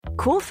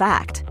Cool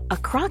fact, a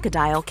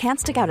crocodile can't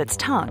stick out its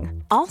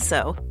tongue.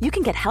 Also, you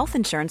can get health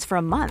insurance for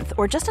a month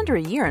or just under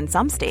a year in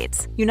some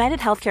states. United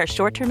Healthcare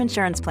short-term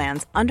insurance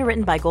plans,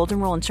 underwritten by Golden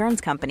Rule Insurance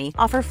Company,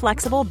 offer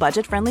flexible,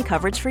 budget-friendly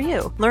coverage for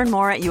you. Learn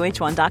more at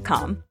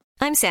uh1.com.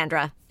 I'm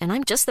Sandra, and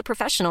I'm just the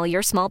professional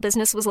your small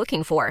business was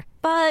looking for.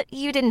 But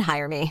you didn't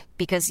hire me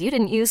because you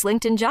didn't use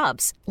LinkedIn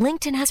Jobs.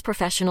 LinkedIn has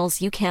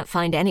professionals you can't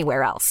find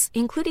anywhere else,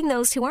 including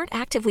those who aren't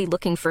actively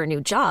looking for a new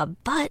job,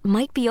 but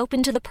might be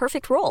open to the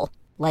perfect role,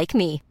 like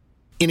me.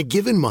 In a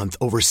given month,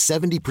 over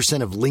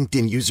 70% of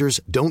LinkedIn users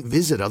don't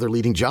visit other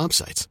leading job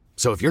sites.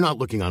 So if you're not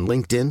looking on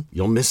LinkedIn,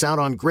 you'll miss out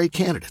on great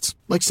candidates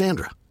like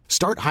Sandra.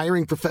 Start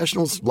hiring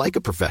professionals like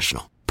a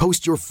professional.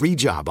 Post your free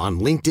job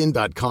on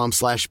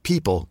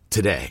linkedin.com/people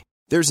today.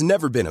 There's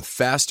never been a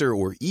faster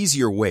or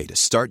easier way to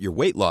start your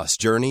weight loss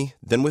journey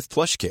than with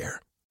PlushCare.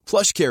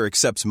 PlushCare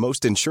accepts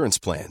most insurance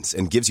plans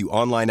and gives you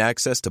online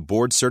access to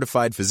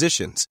board-certified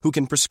physicians who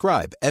can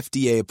prescribe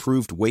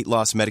FDA-approved weight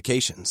loss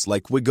medications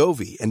like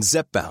Wegovy and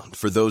Zepbound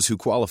for those who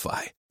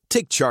qualify.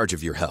 Take charge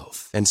of your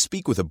health and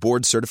speak with a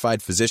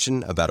board-certified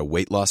physician about a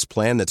weight loss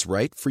plan that's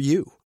right for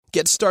you.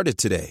 Get started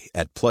today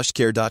at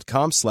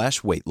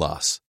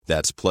plushcare.com/weight-loss.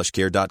 That's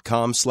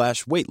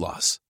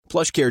plushcare.com/weight-loss.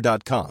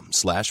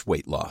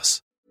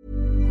 plushcare.com/weight-loss.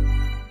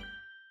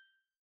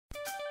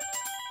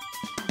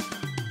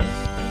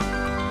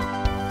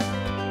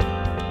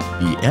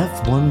 The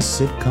F1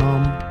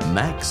 sitcom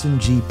Max and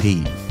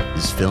GP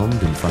is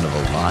filmed in front of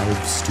a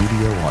live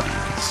studio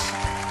audience.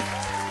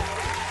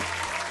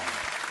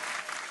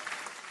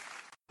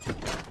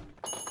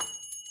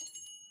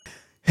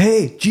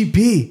 Hey,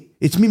 GP,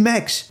 it's me,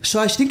 Max. So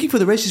I was thinking for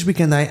the race this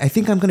weekend, I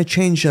think I'm going to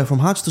change from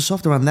hards to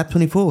soft around lap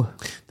 24.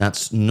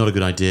 That's not a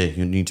good idea.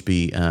 You need to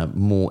be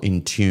more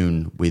in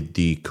tune with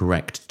the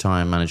correct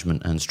tyre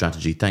management and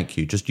strategy. Thank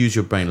you. Just use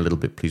your brain a little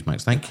bit, please,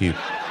 Max. Thank you.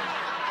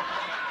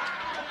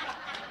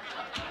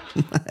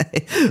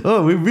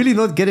 Oh, we're really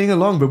not getting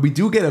along, but we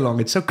do get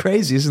along. It's so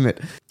crazy, isn't it?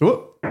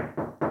 Oh,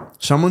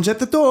 someone's at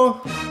the door.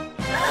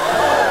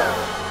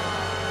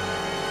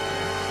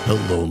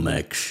 Hello,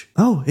 Max.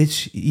 Oh,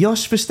 it's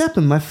Jos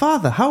Verstappen, my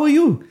father. How are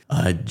you?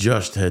 I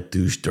just had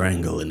to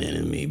strangle an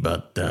enemy,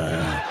 but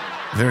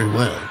very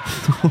well.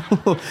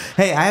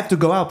 Hey, I have to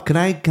go out. Can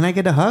I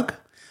get a hug?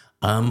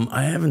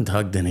 I haven't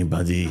hugged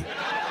anybody.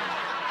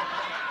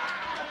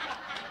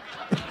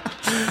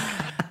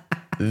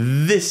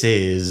 This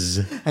is...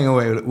 Hang on,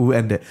 wait, we'll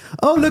end it.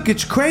 Oh, look,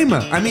 it's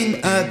Kramer.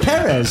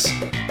 Perez.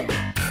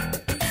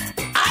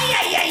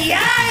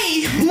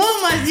 Ay,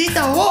 Mamacita,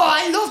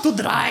 I love to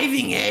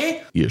driving, eh?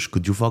 Yes,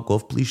 could you fuck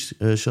off, please,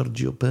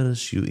 Sergio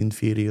Perez, you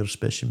inferior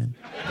specimen?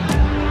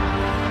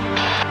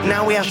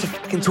 Now we have to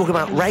fucking talk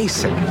about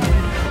racing.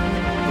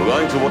 We're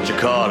going to watch a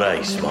car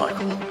race,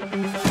 Michael.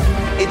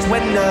 It's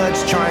when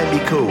nerds try and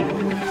be cool.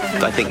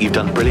 I think you've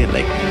done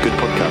brilliantly. Good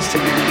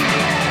podcasting.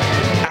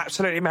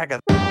 Absolutely mega.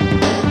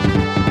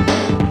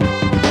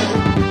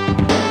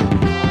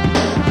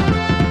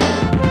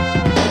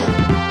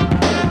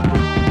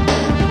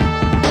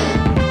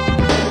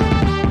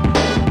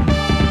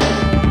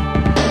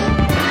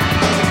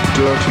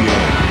 Dirty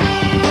air.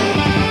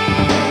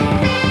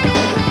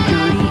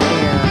 Dirty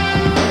air.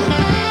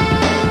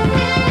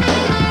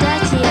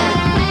 Dirty air. Dirty air.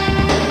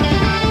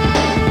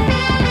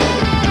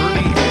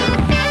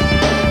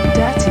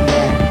 Dirty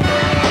air.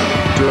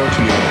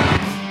 Dirty air.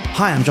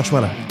 Hi, I'm Josh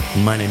Weller.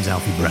 My name's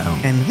Alfie Brown.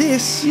 And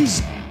this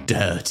is...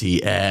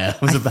 Dirty air.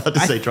 I was about to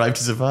say Drive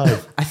to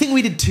Survive. I think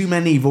we did too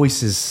many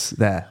voices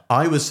there.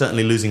 I was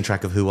certainly losing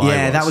track of who I was.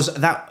 Yeah,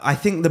 that. I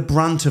think the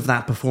brunt of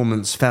that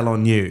performance fell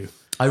on you.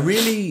 I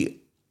really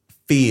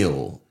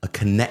feel a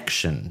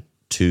connection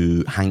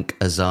to Hank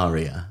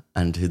Azaria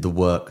and to the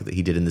work that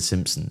he did in The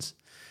Simpsons.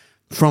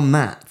 From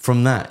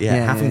that,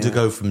 yeah. Having to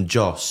go from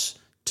Joss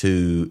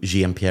to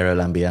Gianpiero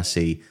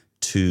Lambiase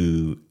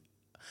to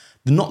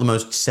not the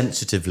most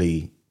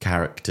sensitively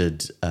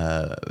charactered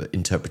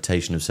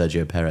interpretation of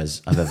Sergio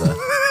Perez I've ever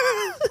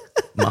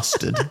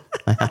mustered,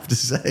 I have to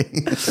say.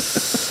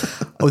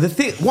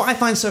 What I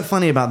find so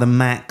funny about the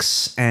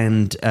Max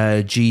and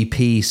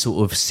GP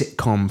sort of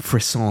sitcom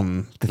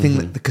frisson, the thing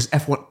that, because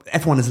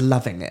F1 is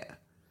loving it.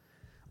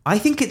 I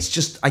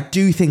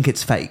do think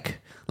it's fake.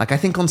 Like, I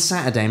think on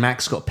Saturday,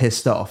 Max got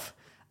pissed off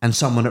and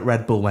someone at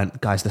Red Bull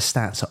went, guys, the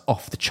stats are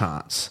off the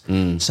charts.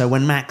 So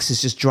when Max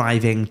is just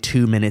driving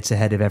 2 minutes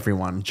ahead of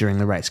everyone during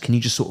the race, can you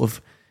just sort of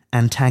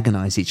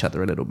antagonize each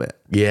other a little bit?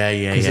 Yeah.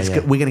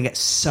 We're going to get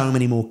so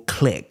many more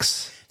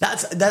clicks.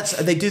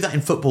 They do that in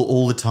football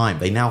all the time.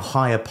 They now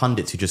hire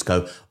pundits who just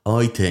go,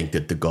 I think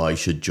that the guy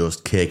should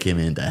just kick him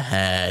in the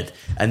head.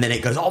 And then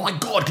it goes, oh my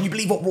God, can you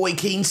believe what Roy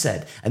Keane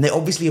said? And they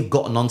obviously have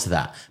gotten onto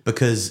that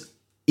because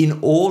in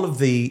all of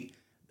the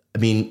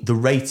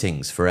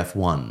ratings for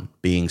F1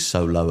 being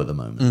so low at the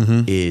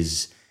moment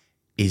is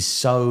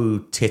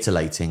so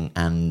titillating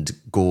and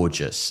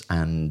gorgeous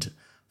and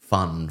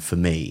fun for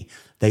me.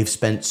 They've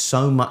spent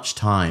so much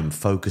time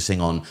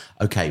focusing on,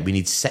 okay, we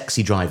need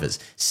sexy drivers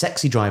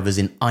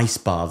in ice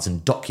baths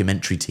and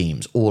documentary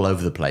teams all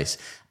over the place.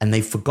 And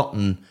they've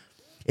forgotten,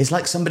 It's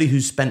like somebody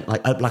who's spent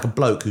like a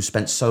bloke who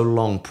spent so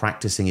long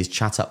practicing his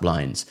chat-up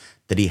lines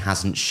that he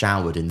hasn't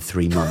showered in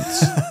 3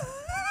 months.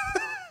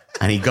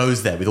 And he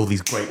goes there with all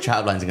these great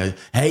chat-up lines and goes,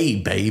 "Hey,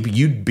 babe,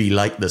 you'd be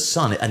like the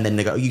sun." And then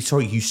they go, you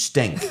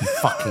stink. You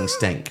fucking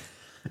stink.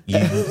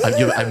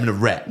 I'm a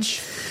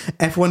wretch.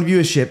 F1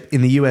 viewership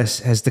in the US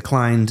has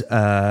declined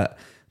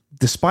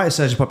despite a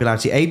surge in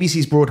popularity.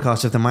 ABC's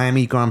broadcast of the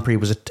Miami Grand Prix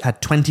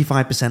had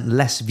 25%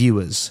 less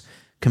viewers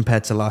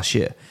compared to last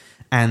year.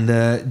 And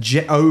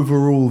the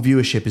overall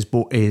viewership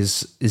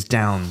is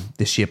down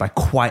this year by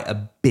quite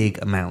a big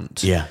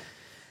amount. Yeah.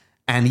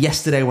 And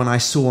yesterday when I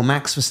saw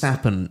Max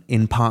Verstappen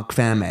in Parc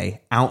Fermé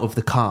out of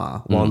the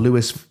car while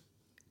Lewis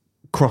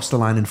crossed the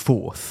line in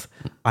fourth,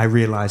 I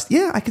realised,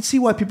 I could see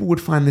why people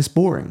would find this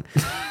boring.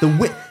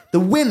 The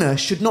winner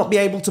should not be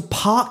able to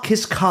park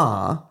his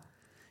car,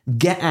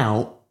 get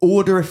out,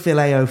 order a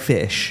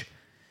filet-o-fish,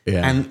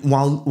 and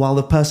while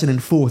the person in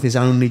fourth is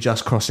only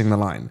just crossing the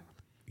line.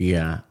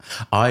 Yeah.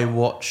 I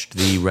watched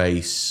the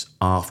race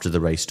after the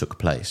race took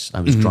place.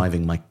 I was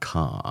driving my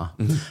car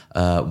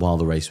while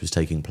the race was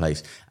taking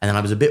place. And then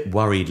I was a bit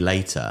worried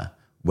later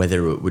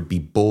whether it would be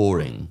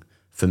boring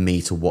for me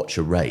to watch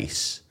a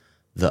race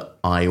that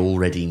I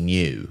already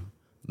knew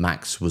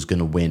Max was going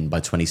to win by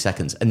 20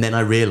 seconds. And then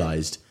I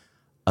realised,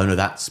 oh no,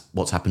 that's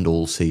what's happened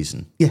all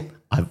season. Yeah.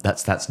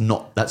 That's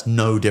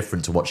no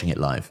different to watching it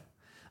live.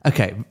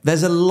 Okay,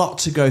 there's a lot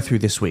to go through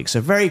this week.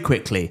 So very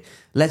quickly,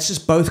 let's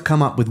just both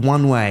come up with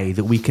one way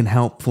that we can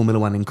help Formula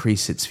One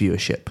increase its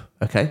viewership,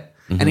 okay?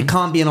 And it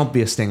can't be an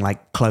obvious thing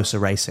like closer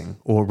racing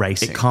or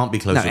racing. It can't be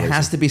closer racing. No, it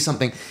has to be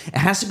something. It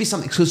has to be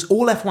something, because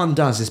all F1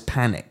 does is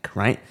panic,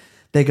 right?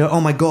 They go,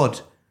 oh my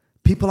God,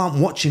 people aren't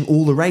watching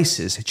all the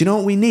races. Do you know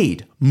what we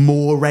need?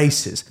 More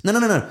races.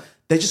 No.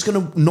 They're just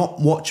going to not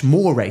watch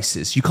more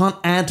races. You can't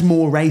add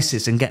more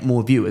races and get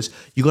more viewers.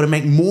 You've got to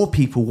make more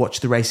people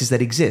watch the races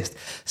that exist.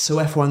 So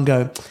F1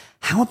 go,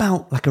 how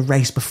about like a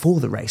race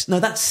before the race? No,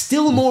 that's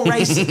still more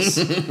races.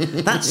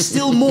 That's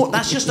still more.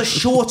 That's just a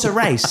shorter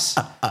race.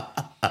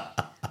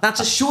 That's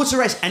a shorter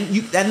race. And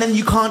then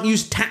you can't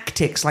use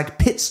tactics like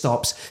pit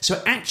stops.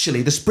 So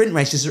actually, the sprint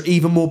races are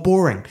even more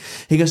boring.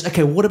 He goes,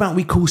 okay, what about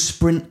we call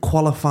sprint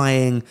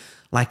qualifying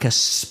like a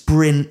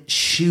sprint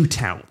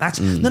shootout?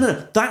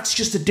 No. That's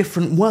just a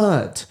different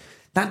word.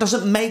 That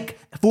doesn't make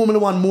Formula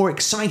One more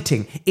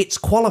exciting. It's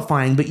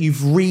qualifying, but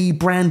you've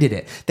rebranded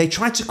it. They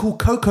tried to call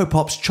Cocoa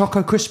Pops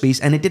Choco Krispies,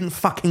 and it didn't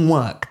fucking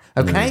work.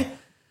 Okay?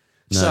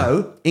 No.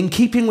 So, in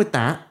keeping with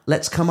that,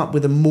 let's come up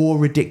with a more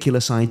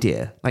ridiculous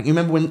idea. Like, you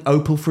remember when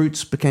Opal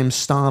Fruits became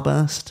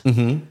Starburst?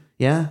 Mm-hmm.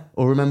 Yeah?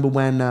 Or remember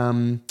when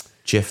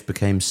Jif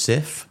became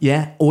Sif?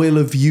 Yeah. Oil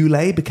of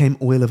Ulay became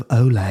Oil of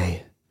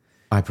Olay.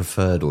 I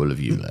preferred Oil of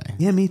Ulay.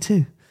 Yeah, me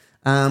too.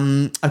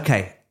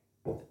 Okay,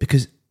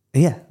 because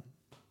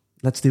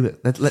let's do it.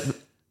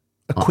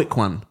 A quick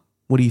one.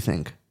 What do you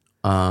think?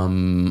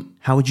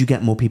 How would you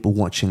get more people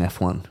watching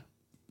F1?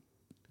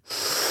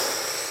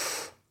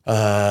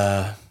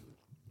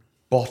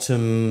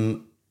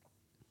 Bottom.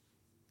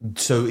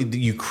 So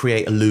you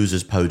create a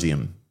losers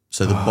podium.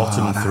 So the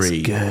bottom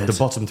three, the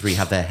bottom three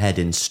have their head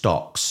in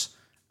stocks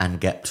and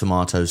get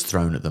tomatoes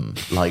thrown at them,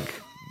 like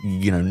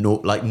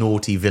like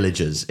naughty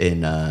villagers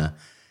in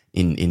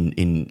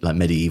like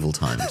medieval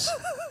times.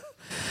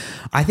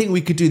 I think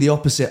we could do the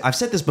opposite. I've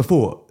said this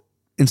before.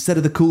 Instead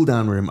of the cool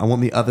down room, I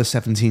want the other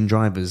 17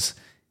 drivers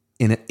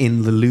in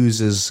the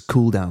losers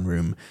cool down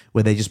room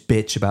where they just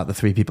bitch about the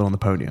 3 people on the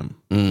podium.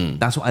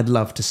 That's what I'd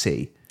love to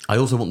see. I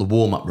also want the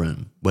warm up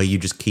room where you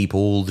just keep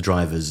all the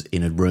drivers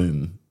in a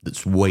room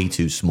that's way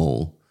too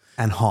small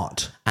and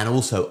hot. And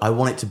also, I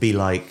want it to be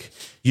like,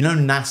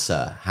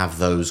 NASA have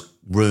those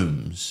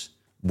rooms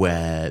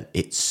where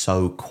it's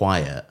so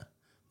quiet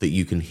that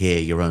you can hear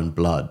your own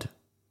blood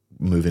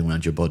moving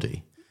around your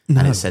body. No.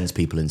 And it sends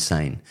people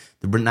insane.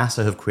 The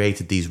NASA have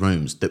created these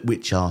rooms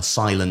which are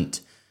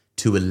silent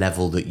to a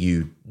level that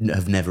you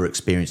have never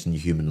experienced in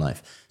your human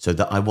life. So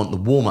that I want the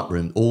warm-up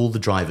room, all the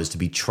drivers to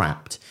be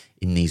trapped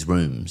in these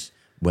rooms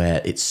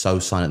where it's so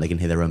silent they can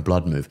hear their own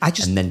blood move,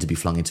 and then to be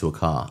flung into a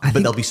car.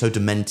 But they'll be so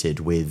demented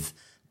with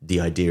the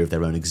idea of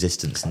their own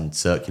existence and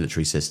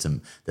circulatory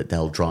system that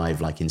they'll drive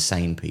like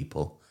insane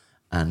people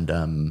and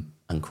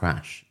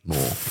crash more.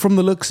 From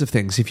the looks of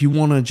things, if you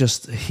want to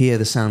just hear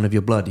the sound of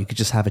your blood, you could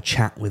just have a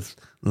chat with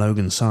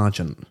Logan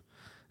Sargent.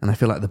 And I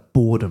feel like the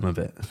boredom of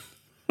it.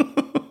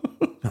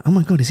 Oh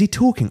my God, is he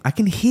talking? I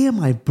can hear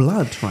my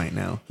blood right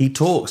now. He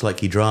talks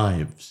like he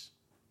drives.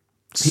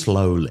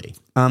 Slowly.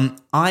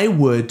 I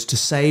would, to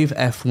save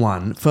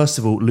F1, first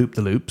of all, loop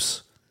the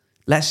loops.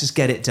 Let's just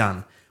get it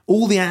done.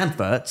 All the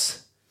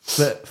adverts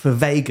for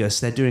Vegas,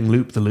 they're doing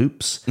loop the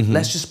loops. Mm-hmm.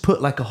 Let's just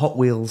put like a Hot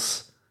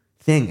Wheels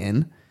thing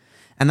in.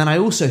 And then I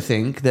also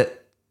think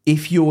that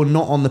if you're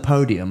not on the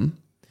podium,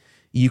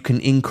 you can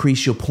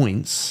increase your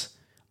points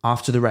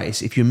after the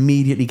race. If you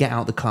immediately get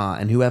out the car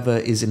and whoever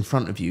is in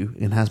front of you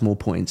and has more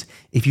points,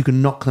 if you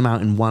can knock them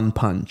out in one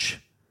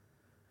punch,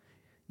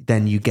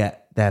 then you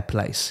get their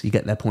place. You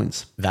get their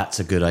points.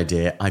 That's a good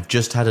idea. I've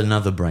just had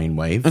another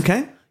brainwave.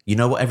 Okay. You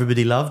know what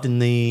everybody loved in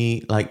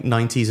the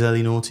 90s,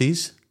 early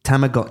noughties?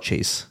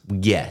 Tamagotchis.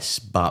 Yes,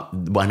 but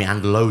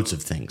and loads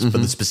of things.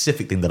 But the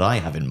specific thing that I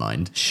have in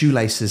mind,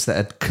 Shoelaces that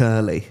are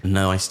curly.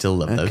 no, I still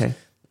love Okay.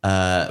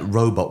 those.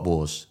 Robot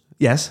Wars.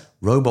 Yes.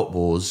 Robot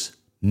Wars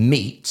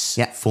meets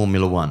Yeah.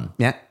 Formula One.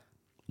 Yeah.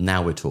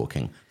 Now we're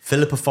talking.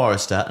 Philippa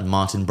Forrester and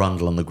Martin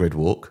Brundle on the grid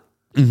walk.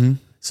 Mm-hmm.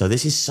 So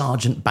this is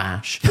Sergeant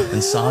Bash,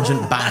 and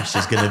Sergeant Bash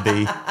is going to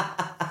be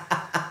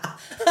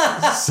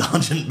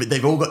Sergeant.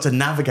 They've all got to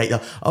navigate.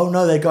 Oh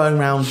no, they're going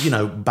around.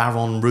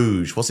 Baron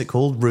Rouge. What's it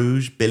called?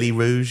 Rouge, Billy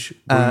Rouge,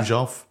 Rouge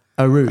off.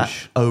 Eau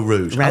Rouge. Eau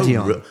Rouge.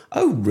 Radion.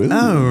 Oh Rouge.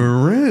 Oh,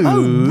 Rouge.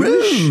 Oh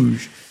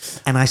Rouge.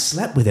 And I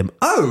slept with him.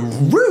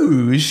 Oh,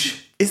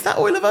 Rouge. Is that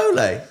Oil of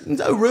Olay?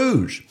 It's Eau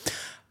Rouge.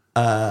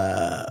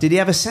 Did he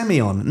have a semi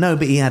on? No,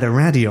 but he had a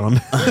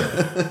Radion.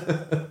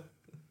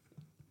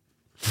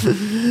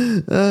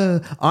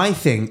 I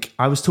think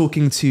I was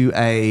talking to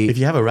a... If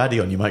you have a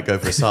Radion, you might go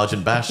for a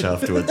Sergeant Bash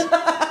afterwards.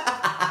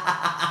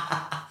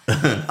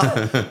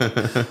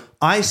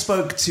 I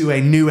spoke to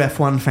a new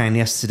F1 fan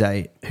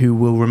yesterday who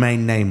will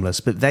remain nameless,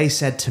 but they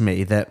said to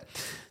me that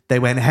they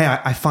went, "Hey,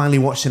 I finally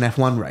watched an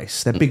F1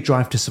 race." They're a big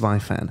Drive to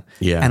Survive fan.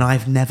 Yeah. And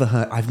I've never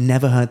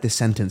heard this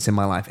sentence in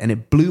my life, and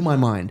it blew my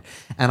mind.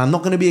 And I'm not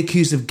going to be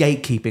accused of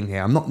gatekeeping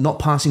here. I'm not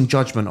passing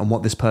judgment on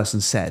what this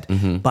person said,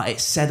 but it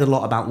said a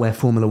lot about where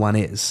Formula One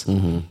is.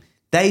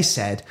 They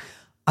said,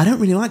 "I don't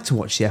really like to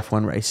watch the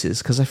F1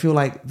 races because I feel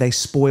like they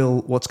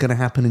spoil what's going to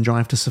happen in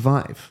Drive to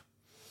Survive."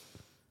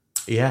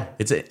 Yeah,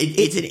 it's an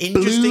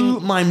interesting. Blew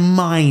my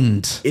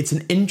mind. It's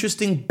an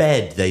interesting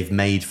bed they've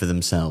made for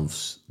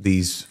themselves.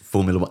 These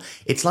Formula One.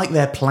 It's like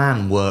their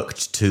plan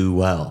worked too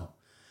well.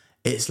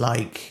 It's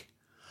like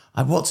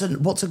what's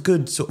a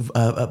good sort of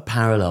a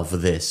parallel for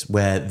this,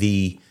 where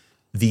the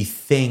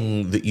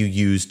thing that you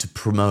use to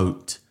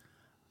promote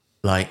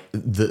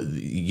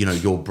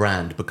your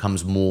brand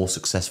becomes more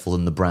successful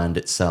than the brand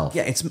itself.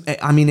 Yeah,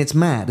 it's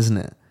mad, isn't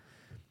it?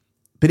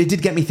 But it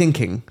did get me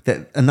thinking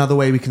that another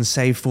way we can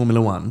save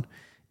Formula One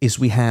is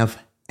we have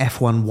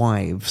F1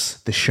 Wives,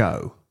 the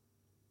show.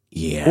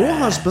 Yeah. Or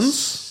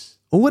husbands,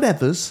 or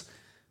whatevers.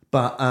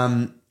 But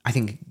I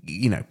think,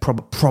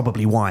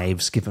 probably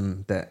wives,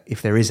 given that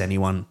if there is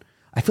anyone...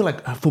 I feel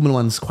like Formula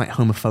One's quite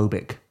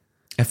homophobic.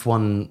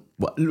 F1,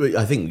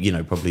 I think,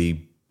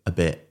 probably a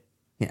bit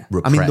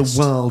repressed. I mean, the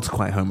world's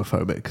quite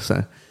homophobic.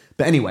 So,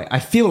 but anyway, I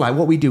feel like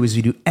what we do is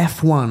we do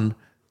F1,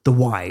 the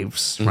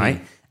wives,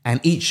 right? And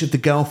each of the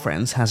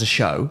girlfriends has a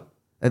show,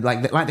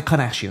 like the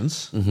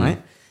Kardashians, right?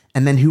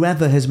 And then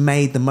whoever has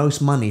made the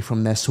most money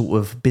from their sort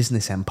of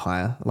business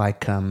empire,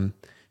 like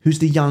who's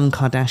the young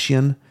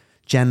Kardashian,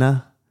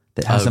 Jenner,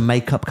 that has a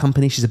makeup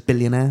company? She's a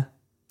billionaire.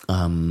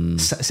 It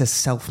says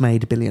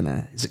self-made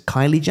billionaire. Is it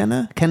Kylie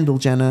Jenner, Kendall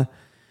Jenner,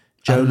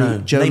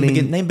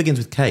 Jolene? Name begins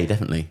with K,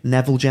 definitely.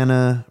 Neville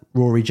Jenner,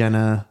 Rory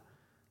Jenner.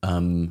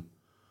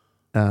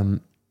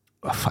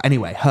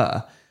 Anyway,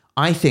 her.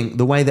 I think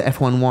the way that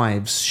F1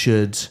 wives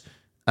should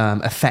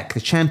affect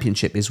the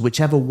championship is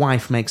whichever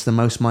wife makes the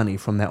most money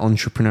from their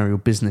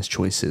entrepreneurial business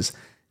choices,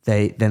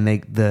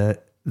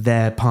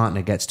 their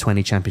partner gets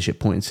 20 championship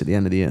points at the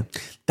end of the year.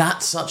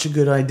 That's such a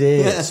good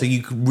idea. Yeah. So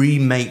you could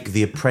remake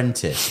The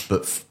Apprentice,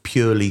 but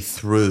purely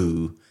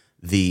through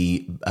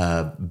the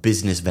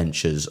business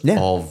ventures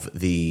of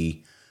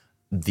the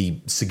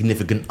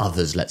significant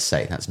others, let's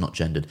say, that's not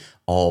gendered,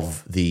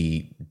 of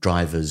the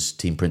drivers,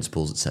 team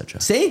principals, etc.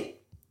 See?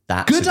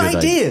 That's good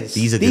ideas.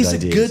 These are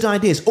good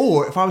ideas.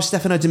 Or if I was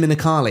Stefano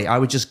Dominicali, I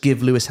would just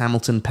give Lewis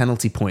Hamilton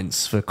penalty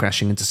points for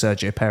crashing into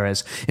Sergio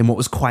Perez in what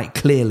was quite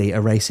clearly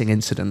a racing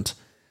incident.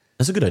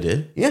 That's a good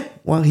idea. Yeah,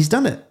 well, he's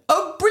done it.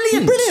 Oh,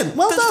 brilliant. Brilliant.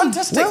 Well That's done.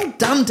 fantastic. Well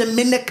done,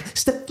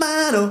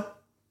 Stefano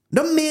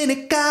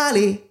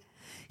Dominicali.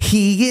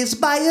 He is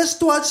biased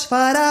towards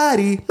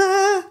Ferrari.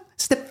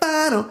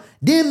 Stefano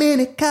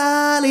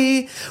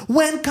Dominicali.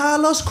 When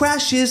Carlos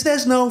crashes,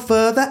 there's no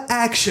further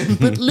action,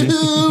 but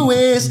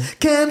Lewis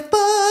can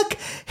fuck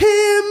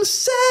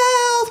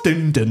himself.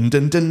 Dun, dun,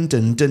 dun, dun,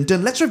 dun, dun,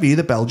 dun. Let's review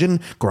the Belgian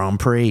Grand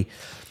Prix.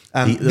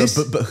 But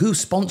who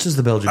sponsors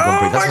the Belgian Grand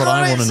Prix? That's what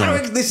I want to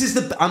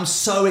know. I'm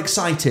so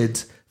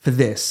excited for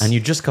this. And you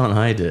just can't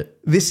hide it.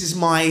 This is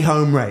my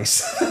home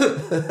race.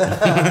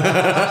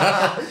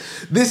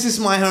 This is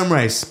my home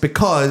race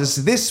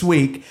because this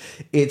week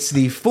it's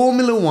the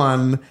Formula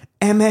One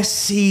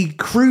MSC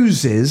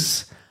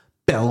Cruises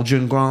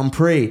Belgian Grand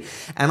Prix.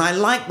 And I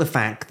like the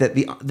fact that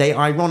they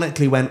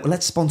ironically went, well,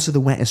 let's sponsor the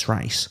wettest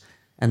race.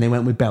 And they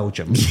went with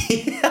Belgium.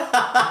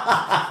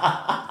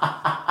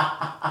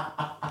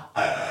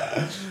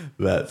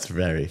 That's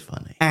very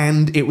funny.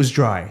 And it was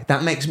dry.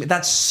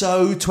 That's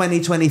so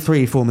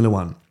 2023 Formula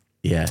One.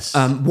 Yes.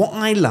 What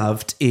I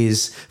loved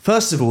is,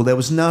 first of all, there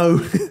was no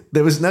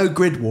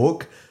grid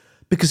walk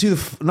because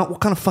what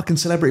kind of fucking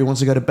celebrity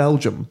wants to go to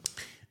Belgium?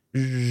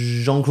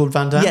 Jean-Claude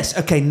Van Damme? Yes,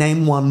 okay,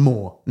 name one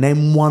more.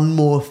 Name one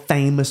more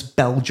famous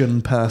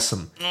Belgian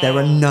person. There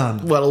are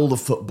none. Well, all the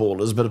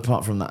footballers, but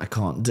apart from that, I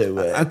can't do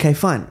it. Okay,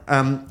 fine.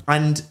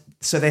 And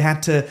so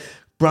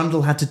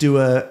Brundle had to do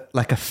a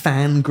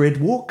fan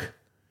grid walk,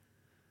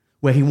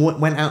 where he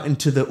went out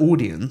into the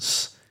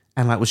audience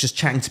and like was just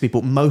chatting to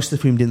people, most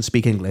of whom didn't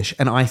speak English.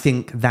 And I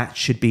think that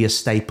should be a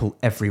staple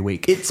every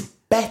week. It's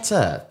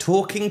better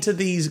talking to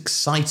these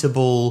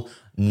excitable,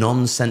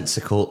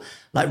 nonsensical,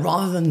 like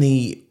rather than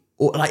it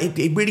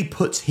really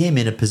puts him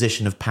in a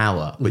position of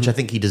power, which I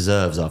think he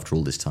deserves after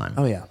all this time.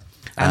 Oh yeah,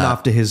 and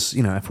after his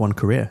F1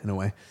 career in a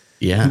way,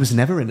 yeah, he was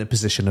never in a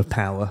position of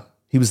power.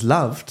 He was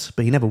loved,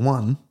 but he never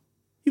won.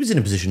 He was in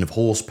a position of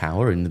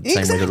horsepower in the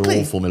same way that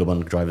all Formula One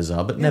drivers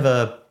are, but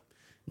never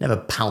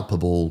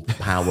palpable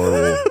power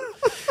or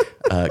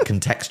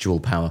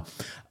contextual power.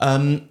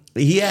 I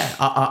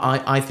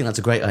think that's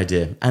a great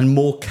idea. And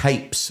more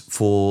capes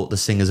for the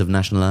singers of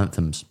national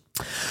anthems.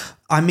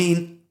 I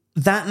mean,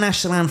 that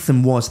national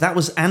anthem was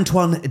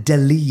Antoine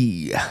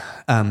Delis.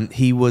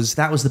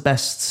 That was the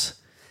best.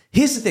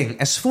 Here's the thing: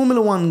 as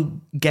Formula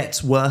One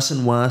gets worse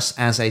and worse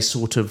as a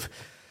sport,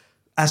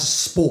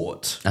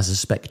 as a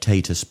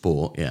spectator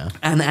sport, yeah,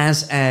 and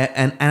as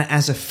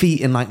a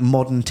feat in like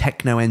modern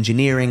techno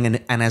engineering,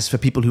 and as for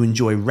people who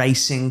enjoy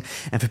racing,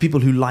 and for people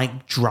who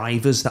like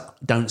drivers that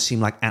don't seem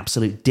like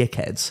absolute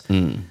dickheads,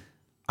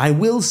 I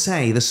will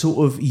say the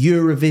sort of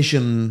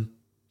Eurovision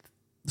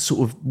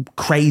sort of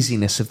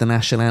craziness of the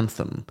national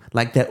anthem,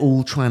 like they're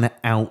all trying to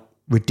out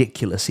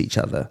ridiculous each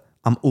other.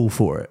 I'm all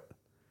for it.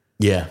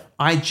 Yeah,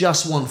 I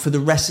just want for the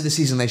rest of the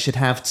season they should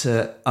have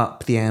to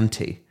up the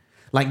ante.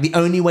 Like the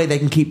only way they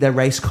can keep their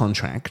race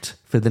contract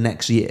for the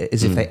next year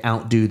is if they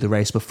outdo the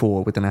race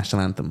before with the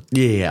national anthem.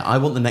 Yeah. I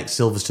want the next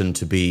Silverstone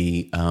to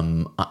be.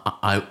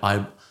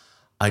 I'd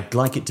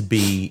like it to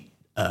be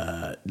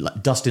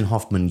like Dustin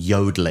Hoffman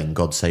yodeling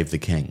 "God Save the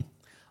King."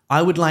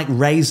 I would like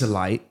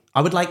Razorlight.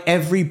 I would like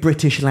every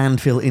British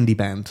landfill indie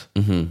band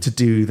to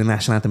do the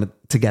national anthem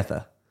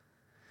together.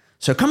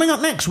 So coming up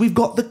next, we've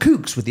got the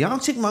Kooks with the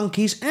Arctic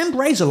Monkeys and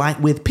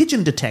Razorlight with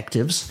Pigeon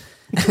Detectives.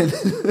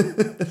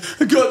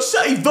 God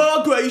save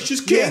our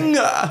gracious king.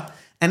 Yeah.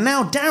 And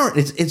now Darren,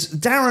 it's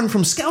Darren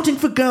from Scouting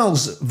for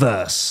Girls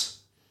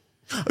verse.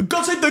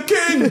 God save the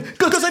king!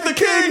 God save the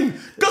king!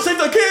 God save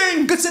the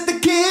king! God save the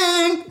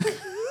king!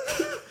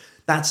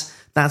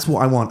 That's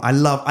what I want. I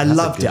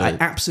loved it. I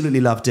absolutely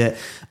loved it.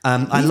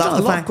 I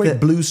love the fact that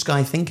blue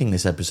sky thinking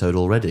this episode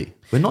already.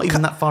 We're not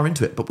even that far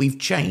into it, but we've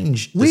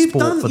changed the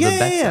sport for the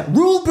better. Yeah.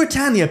 Rule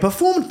Britannia,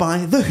 performed by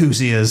the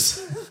Hoosiers.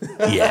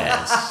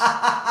 Yes.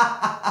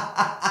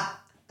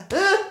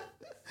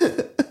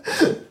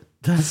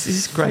 This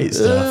is great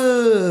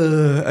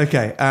stuff.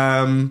 Okay.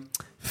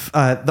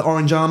 The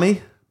Orange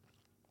Army.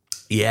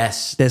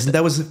 Yes.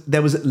 There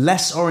was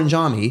less Orange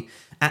Army.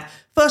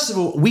 First of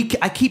all,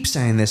 I keep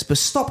saying this, but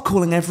stop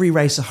calling every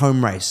race a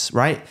home race,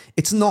 right?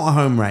 It's not a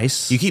home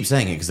race. You keep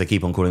saying it because they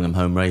keep on calling them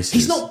home races.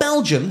 He's not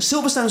Belgium.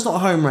 Silverstone's not a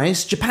home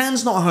race.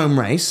 Japan's not a home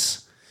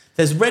race.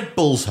 There's Red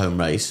Bull's home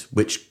race,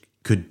 which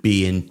could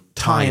be in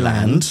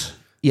Thailand.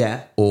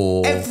 Yeah.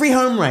 Or every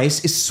home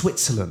race is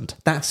Switzerland.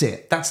 That's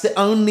it. That's the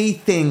only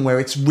thing where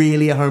it's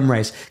really a home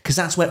race, because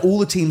that's where all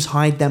the teams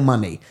hide their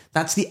money.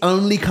 That's the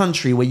only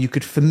country where you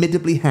could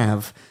formidably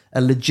have a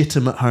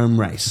legitimate home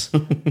race.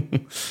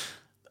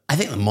 I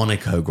think the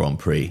Monaco Grand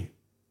Prix.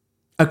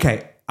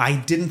 Okay, I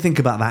didn't think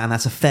about that, and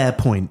that's a fair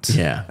point.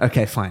 Yeah.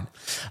 Okay, fine.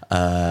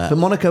 But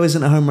Monaco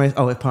isn't a home race.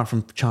 Oh, apart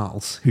from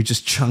Charles, who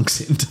just chunks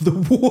it into the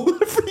wall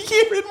every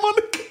year in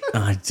Monaco.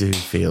 I do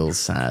feel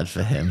sad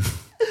for him.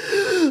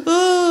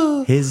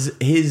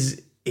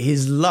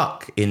 His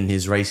luck in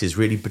his races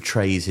really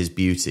betrays his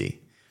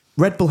beauty.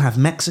 Red Bull have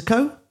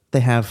Mexico. They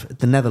have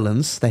the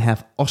Netherlands, they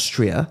have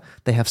Austria,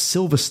 they have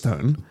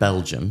Silverstone.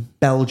 Belgium,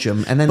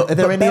 and then are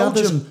there any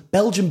others?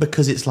 Belgium,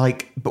 because it's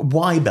like, but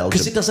why Belgium?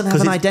 Because it doesn't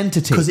have an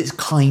identity. Because it's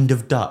kind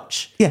of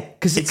Dutch. Yeah,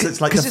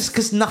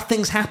 because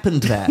nothing's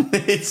happened there.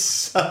 It's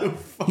so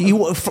funny.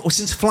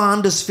 Since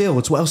Flanders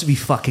Fields, what else have you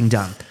fucking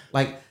done?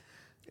 Like,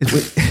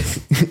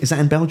 is that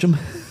in Belgium?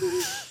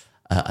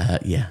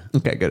 Yeah.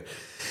 Okay, good.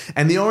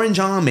 And the Orange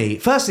Army,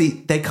 firstly,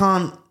 they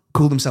can't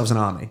call themselves an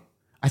army.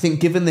 I think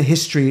given the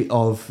history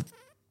of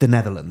the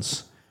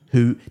Netherlands,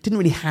 who didn't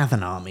really have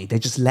an army. They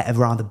just let a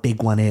rather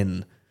big one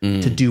in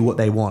to do what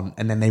they want,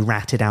 and then they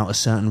ratted out a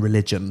certain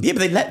religion. Yeah, but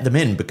they let them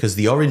in because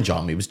the Orange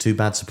Army was too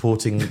busy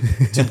supporting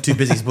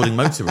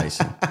motor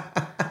racing.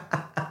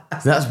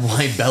 So that's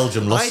why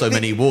Belgium lost so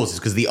many wars, is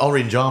because the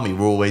Orange Army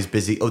were always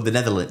busy. Oh, the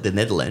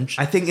Netherlands.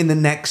 I think in the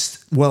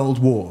next World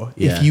War,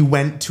 if you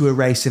went to a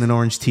race in an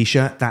orange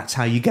T-shirt, that's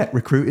how you get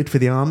recruited for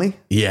the army.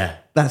 Yeah.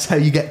 That's how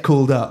you get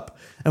called up.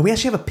 And we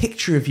actually have a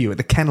picture of you at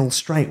the Kennel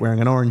Straight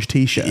wearing an orange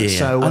T-shirt. Yeah.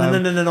 So, no,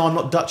 I'm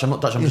not Dutch. I'm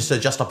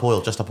just up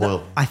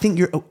oil. I think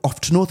you're off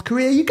to North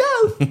Korea. You go.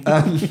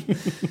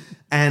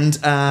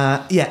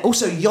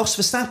 Also, Jos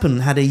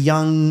Verstappen had a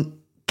young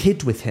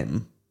kid with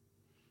him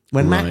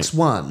when Max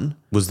won.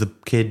 Was the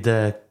kid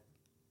of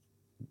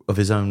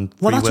his own free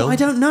well, that's will? What I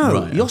don't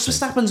know. Right, Jos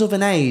Verstappen's of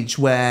an age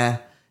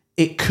where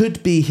it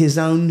could be his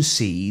own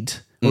seed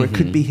or it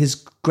could be his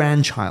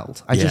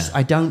grandchild.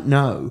 I don't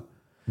know.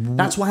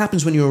 That's what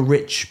happens when you're a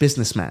rich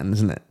businessman,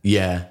 isn't it?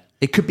 Yeah.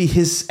 It could be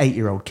his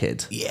 8-year-old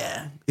kid.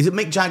 Yeah. Is it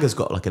Mick Jagger's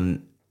got like a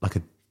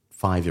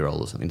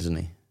 5-year-old or something, doesn't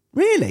he?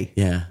 Really?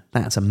 Yeah.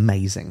 That's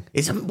amazing.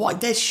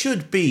 There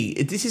should be.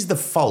 This is the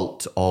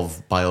fault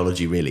of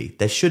biology, really.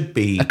 There should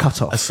be a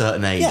cutoff, a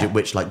certain age at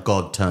which, like,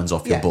 God turns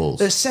off your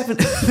balls. At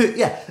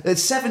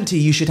 70,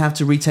 you should have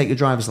to retake your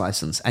driver's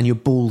license, and your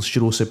balls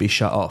should also be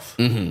shut off.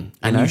 Mm-hmm.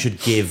 And you should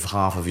give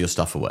half of your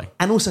stuff away.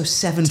 And also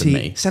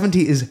 70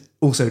 is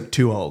also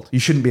too old. You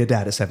shouldn't be a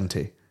dad at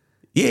 70.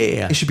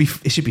 Yeah. It should be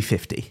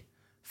 50.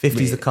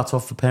 50 is the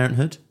cutoff for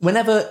parenthood.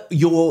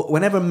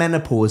 Whenever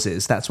menopause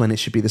is, that's when it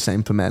should be the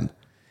same for men.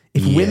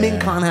 If women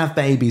can't have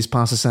babies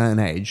past a certain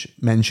age,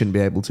 men shouldn't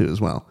be able to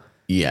as well.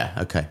 Yeah,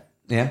 okay.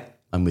 Yeah?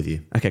 I'm with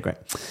you. Okay, great.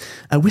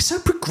 We're so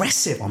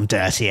progressive on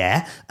Dirty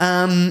Air.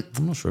 I'm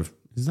not sure if...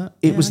 Is that...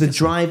 It was the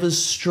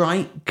drivers'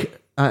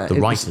 strike. The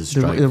writers'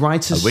 strike. The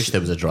writers... I wish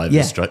there was a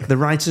drivers' strike. The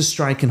writers'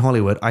 strike in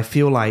Hollywood. I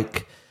feel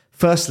like,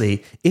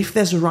 firstly, if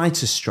there's a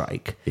writers'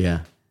 strike...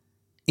 Yeah.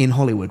 In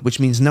Hollywood, which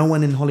means no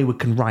one in Hollywood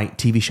can write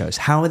TV shows.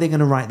 How are they going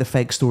to write the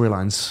fake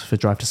storylines for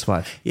Drive to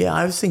Survive? Yeah,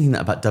 I was thinking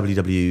that about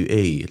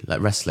WWE, like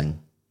wrestling.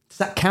 Does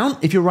that count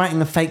if you're writing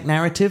a fake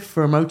narrative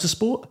for a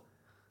motorsport?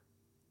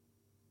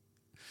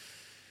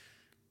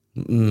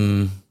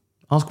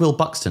 Ask Will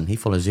Buxton, he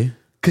follows you.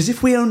 Because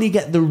if we only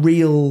get the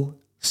real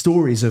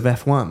stories of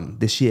F1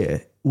 this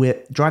year,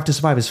 Drive to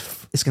Survive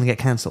is going to get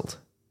cancelled.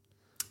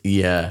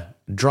 Yeah,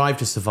 Drive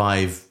to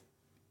Survive,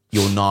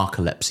 your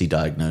narcolepsy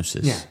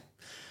diagnosis. Yeah.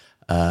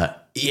 I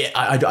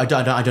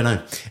don't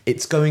know.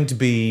 It's going to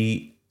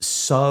be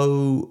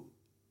so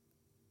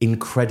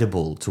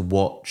incredible to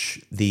watch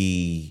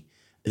they're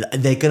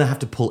going to have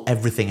to pull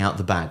everything out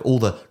the bag.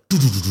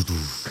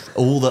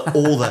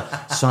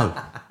 So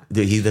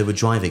they were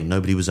driving,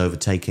 nobody was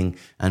overtaking,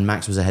 and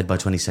Max was ahead by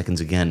 20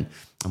 seconds again.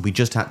 And we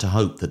just had to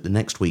hope that the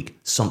next week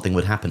something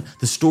would happen.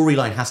 The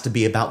storyline has to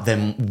be about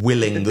them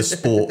willing the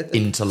sport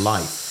into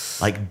life.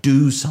 Like,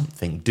 do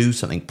something,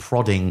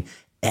 prodding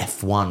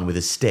F1 with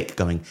a stick,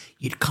 going,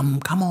 "You'd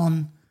come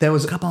on." There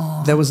was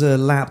a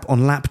lap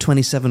on lap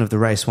 27 of the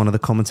race. One of the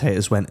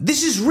commentators went,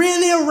 "This is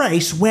really a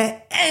race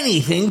where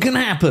anything can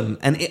happen."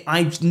 And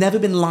I've never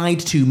been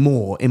lied to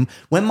more.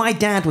 When my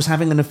dad was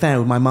having an affair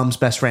with my mum's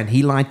best friend,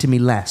 he lied to me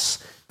less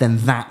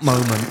than that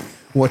moment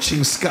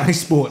watching Sky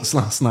Sports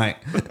last night.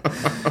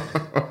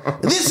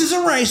 This is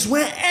a race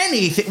where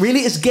anything...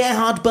 Really, is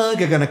Gerhard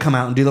Berger going to come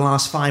out and do the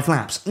last 5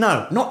 laps?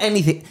 No, not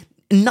anything.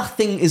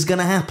 Nothing is going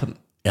to happen.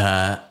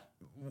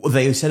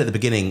 They said at the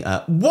beginning,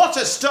 what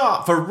a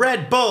start for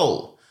Red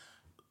Bull!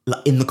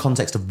 In the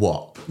context of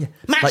what? Yeah.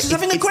 Max is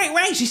having a great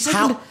race. He's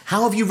how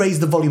have you raised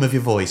the volume of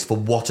your voice for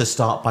what a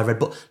start by Red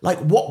Bull? Like,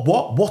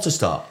 what a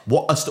start?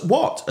 What a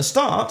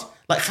start?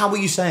 Like, how were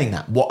you saying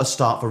that? What a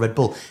start for Red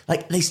Bull.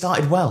 Like, they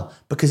started well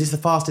because it's the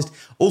fastest.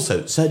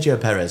 Also,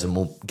 Sergio Perez, and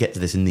we'll get to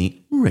this in the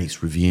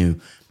race review,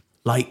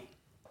 like,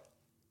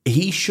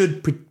 he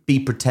should be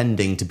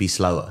pretending to be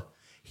slower.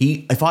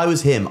 If I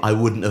was him, I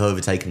wouldn't have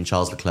overtaken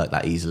Charles Leclerc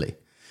that easily.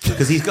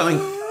 Because he's going,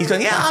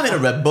 yeah, I'm in a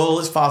Red Bull,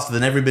 it's faster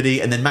than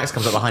everybody. And then Max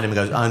comes up behind him and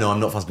goes, oh no,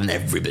 I'm not faster than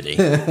everybody.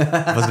 I'm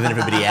faster than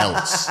everybody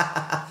else.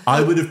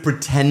 I would have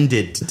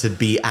pretended to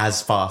be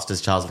as fast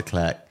as Charles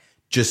Leclerc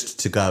just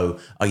to go,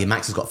 oh yeah,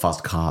 Max has got a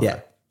faster car. Yeah.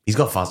 Though. He's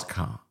got a faster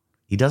car.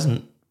 He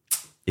doesn't.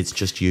 It's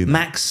just you.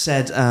 Max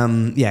said,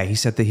 he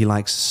said that he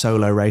likes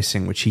solo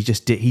racing, which he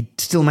just did. He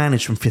still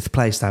managed from 5th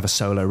place to have a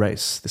solo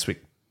race this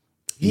week.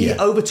 He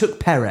overtook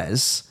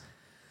Perez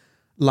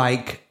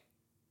like...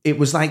 It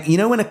was like, you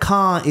know, when a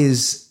car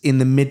is in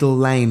the middle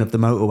lane of the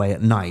motorway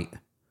at night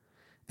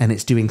and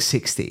it's doing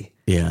 60.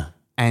 Yeah.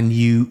 And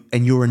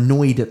you're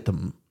annoyed at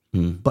them,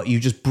 but you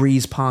just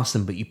breeze past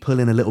them, but you pull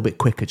in a little bit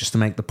quicker just to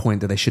make the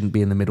point that they shouldn't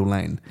be in the middle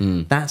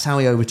lane. That's how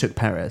he overtook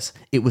Perez.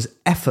 It was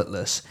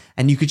effortless.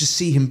 And you could just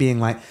see him being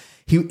like,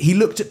 he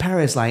looked at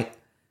Perez like,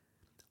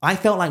 I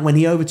felt like when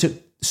he overtook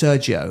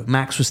Sergio,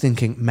 Max was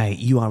thinking, mate,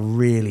 you are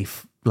really,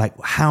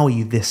 how are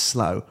you this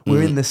slow?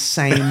 We're in the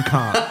same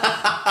car.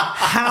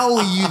 How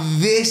are you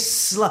this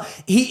slow?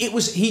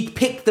 He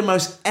picked the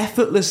most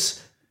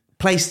effortless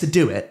place to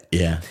do it.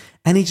 Yeah.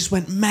 And he just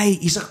went, mate,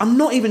 he's like, I'm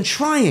not even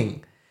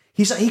trying.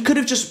 He's like, he could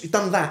have just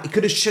done that. He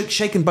could have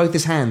shaken both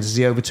his hands as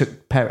he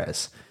overtook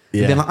Perez.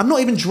 Yeah. And been like, I'm not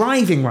even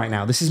driving right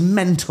now. This is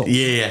mental.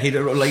 Yeah.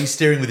 He's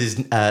steering with his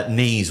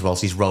knees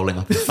whilst he's rolling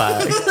up his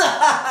bag.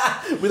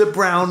 With a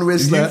brown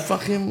Rizzler. You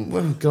fucking,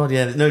 oh God,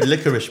 yeah. No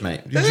licorice,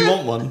 mate. Did you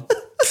want one?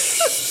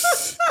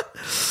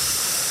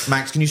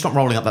 Max, can you stop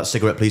rolling up that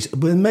cigarette, please?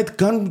 Mate,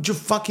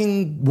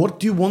 what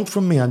do you want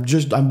from me?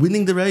 I'm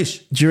winning the race.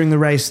 During the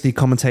race, the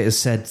commentators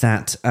said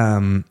that,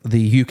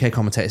 the UK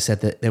commentators said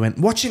that they went,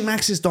 watching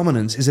Max's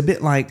dominance is a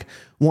bit like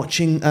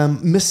watching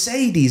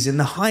Mercedes in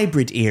the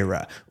hybrid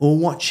era or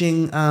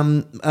watching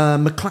Williams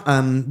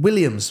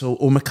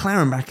or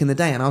McLaren back in the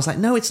day. And I was like,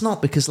 no, it's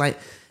not, because like,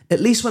 at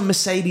least when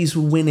Mercedes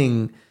were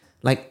winning,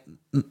 like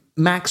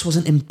Max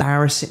wasn't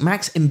embarrassing.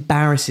 Max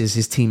embarrasses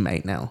his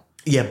teammate now.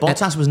 Yeah,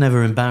 Bottas was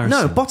never embarrassed.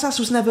 No, Bottas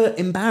was never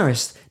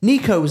embarrassed.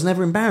 Nico was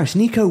never embarrassed.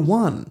 Nico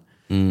won.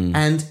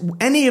 And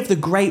any of the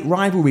great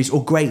rivalries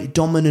or great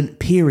dominant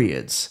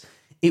periods,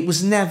 it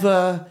was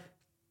never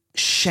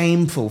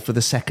shameful for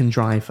the second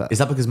driver. Is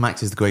that because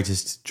Max is the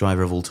greatest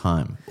driver of all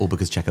time, or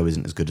because Checo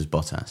isn't as good as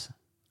Bottas?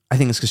 I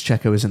think it's because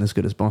Checo isn't as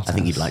good as Bottas. I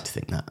think you'd like to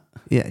think that.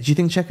 Yeah. Do you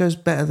think Checo's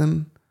better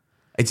than...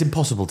 It's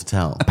impossible to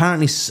tell.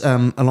 Apparently,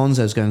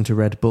 Alonso's going to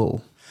Red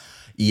Bull.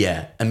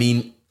 Yeah. I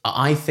mean,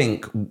 I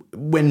think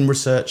when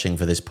researching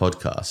for this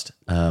podcast,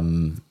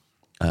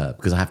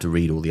 because I have to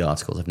read all the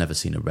articles, I've never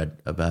seen an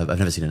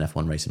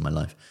F1 race in my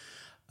life.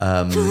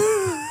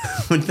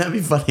 Wouldn't that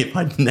be funny if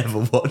I'd never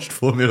watched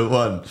Formula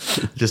One?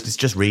 It's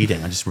just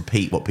reading. I just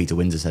repeat what Peter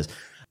Windsor says.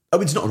 Oh,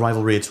 it's not a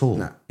rivalry at all.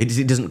 No.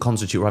 It doesn't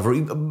constitute a rivalry.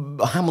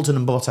 Hamilton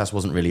and Bottas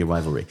wasn't really a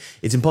rivalry.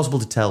 It's impossible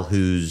to tell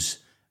who's...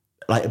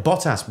 Like,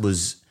 Bottas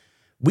was...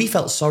 We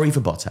felt sorry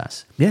for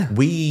Bottas. Yeah.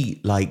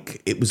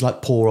 It was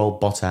like poor old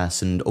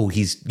Bottas and,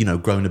 he's,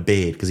 grown a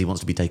beard because he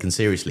wants to be taken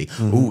seriously.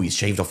 Mm. He's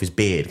shaved off his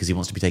beard because he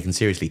wants to be taken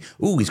seriously.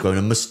 He's grown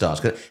a moustache.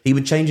 He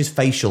would change his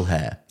facial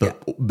hair,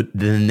 but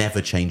then never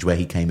change where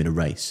he came in a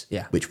race,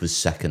 which was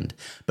second.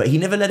 But he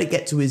never let it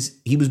get to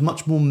he was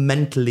much more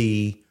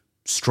mentally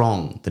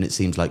strong than it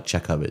seems like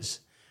Checo is,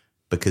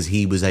 because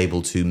he was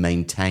able to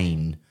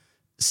maintain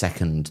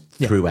second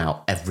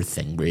throughout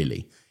everything,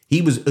 really.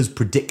 He was as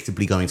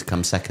predictably going to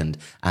come second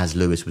as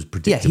Lewis was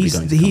predictably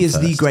going to come he is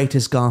first. The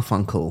greatest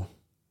Garfunkel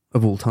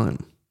of all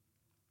time.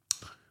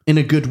 In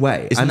a good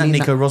way. Isn't that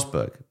Nico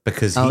Rosberg?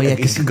 Because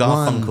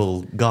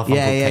Garfunkel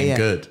came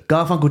good.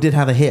 Garfunkel did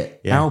have a hit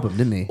album,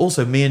 didn't he?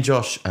 Also, me and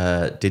Josh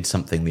did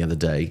something the other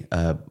day,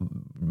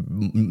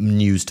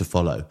 news to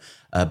follow.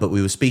 But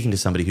we were speaking to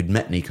somebody who'd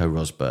met Nico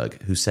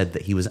Rosberg, who said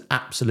that he was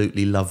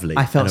absolutely lovely.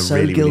 I felt and a so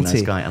really, guilty. Really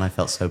nice guy, and I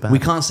felt so bad. We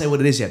can't say what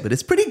it is yet, but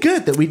it's pretty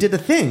good that we did a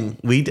thing.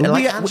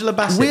 Angela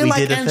Bassett, we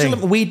did a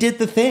thing. We did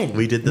the thing.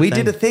 We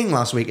did a thing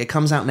last week. It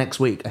comes out next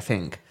week, I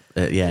think.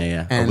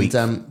 Yeah.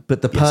 And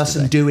but the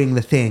person doing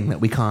the thing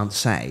that we can't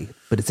say,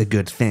 but it's a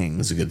good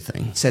thing. It's a good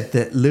thing. Said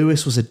that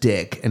Lewis was a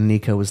dick and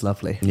Nico was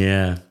lovely.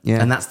 Yeah.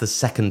 And that's the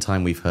second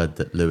time we've heard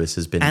that Lewis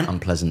has been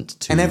unpleasant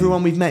to... And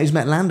everyone we've met who's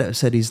met Lando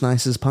said he's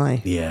nice as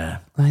pie. Yeah.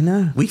 I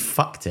know. We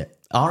fucked it.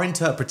 Our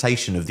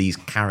interpretation of these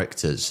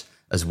characters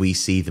as we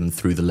see them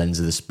through the lens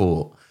of the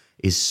sport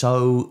is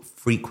so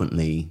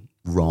frequently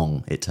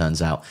wrong, it turns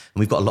out. And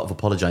we've got a lot of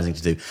apologising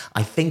to do.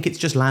 I think it's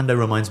just Lando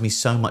reminds me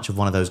so much of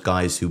one of those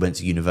guys who went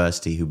to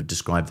university who would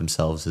describe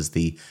themselves as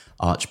the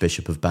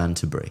Archbishop of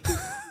Banterbury.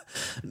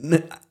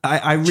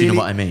 I really, do you know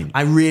what I mean?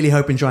 I really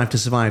hope in Drive to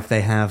Survive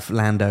they have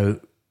Lando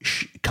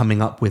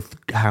coming up with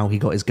how he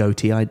got his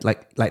goatee.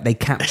 Like they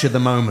capture the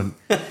moment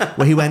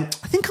where he went,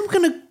 I think I'm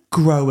going to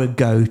grow a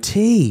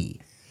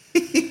goatee.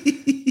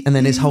 And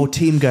then his whole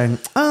team going,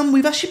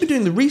 we've actually been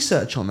doing the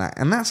research on that.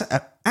 And that's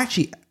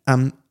actually...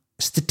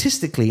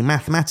 statistically,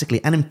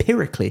 mathematically, and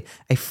empirically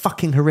a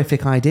fucking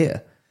horrific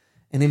idea.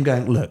 And him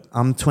going, look,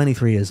 I'm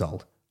 23 years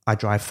old. I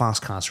drive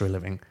fast cars for a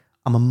living.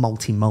 I'm a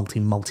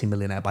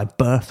multi-millionaire by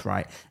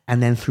birthright.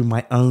 And then through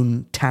my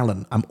own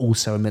talent, I'm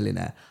also a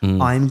millionaire.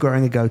 I'm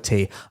growing a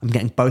goatee. I'm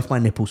getting both my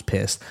nipples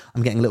pierced.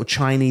 I'm getting a little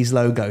Chinese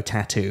logo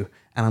tattoo.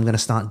 And I'm going to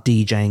start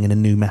DJing in a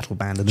new metal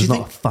band. And there's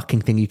not a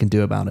fucking thing you can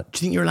do about it. Do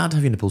you think you're allowed to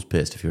have your nipples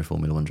pierced if you're a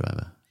Formula One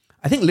driver?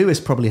 I think Lewis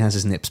probably has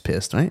his nips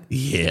pierced, right?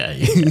 Yeah.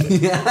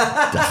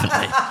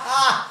 Definitely.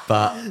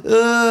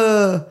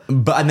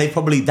 But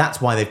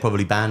that's why they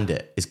probably banned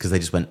it, is because they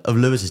just went,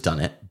 Lewis has done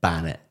it,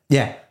 ban it.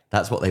 Yeah.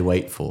 That's what they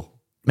wait for.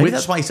 Maybe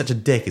that's why he's such a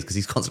dick, is because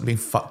he's constantly being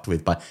fucked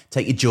with by,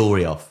 take your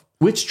jewellery off.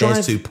 There's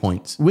 2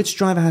 points. Which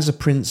driver has a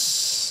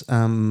Prince,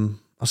 I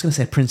was going to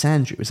say Prince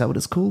Andrew. Is that what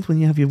it's called when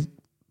you have your...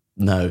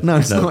 No,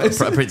 it's not.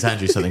 Prince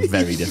Andrew's something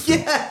very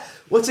different. Yeah.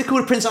 What's it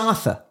called? A Prince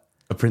Arthur?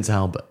 A Prince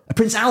Albert. A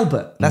Prince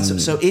Albert.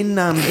 That's so in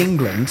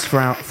England, for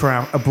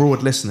our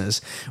abroad listeners,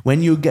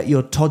 when you get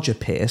your todger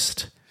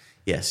pierced...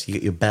 Yes, you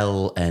get your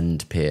bell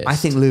end pierced. I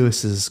think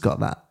Lewis has got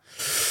that.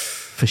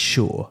 For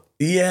sure.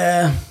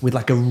 Yeah. With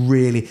like a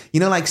really...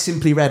 like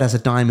Simply Red has a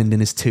diamond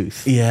in his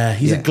tooth. Yeah,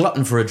 he's a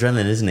glutton for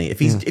adrenaline, isn't he?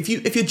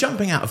 If you're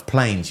jumping out of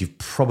planes, you've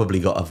probably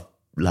got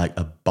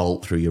a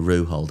bolt through your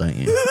roo hole, don't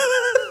you?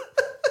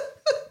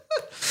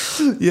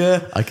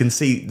 Yeah, I can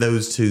see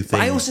those two things.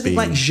 But I also think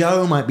like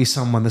Joe might be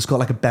someone that's got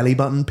like a belly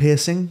button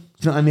piercing. Do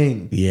you know what I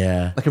mean?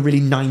 Yeah. Like a really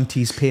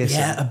 90s piercing.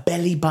 Yeah, a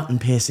belly button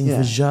piercing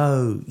for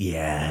Joe.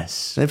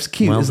 Yes. That's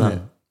cute, isn't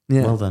it?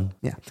 Yeah. Well done.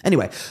 Yeah.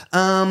 Anyway,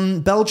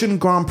 Belgian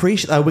Grand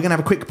Prix. We're going to have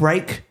a quick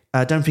break.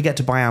 Don't forget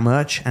to buy our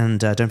merch and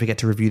don't forget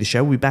to review the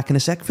show. We'll be back in a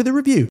sec for the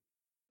review.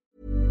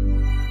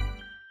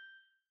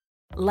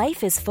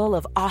 Life is full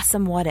of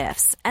awesome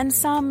what-ifs, and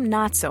some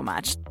not so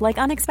much, like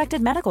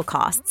unexpected medical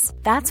costs.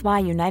 That's why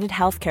United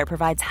Healthcare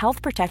provides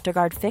Health Protector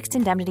Guard fixed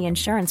indemnity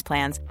insurance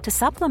plans to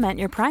supplement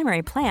your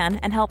primary plan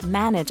and help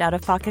manage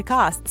out-of-pocket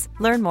costs.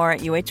 Learn more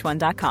at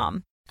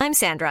uh1.com. I'm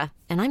Sandra,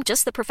 and I'm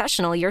just the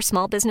professional your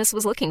small business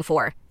was looking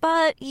for.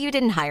 But you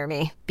didn't hire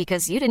me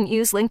because you didn't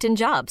use LinkedIn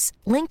Jobs.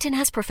 LinkedIn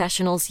has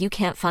professionals you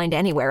can't find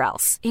anywhere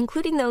else,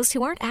 including those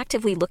who aren't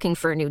actively looking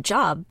for a new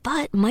job,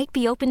 but might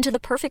be open to the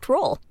perfect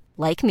role,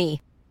 like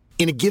me.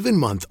 In a given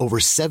month, over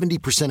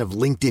 70% of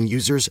LinkedIn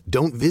users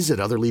don't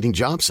visit other leading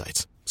job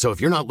sites. So if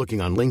you're not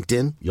looking on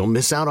LinkedIn, you'll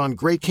miss out on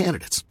great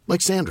candidates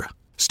like Sandra.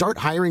 Start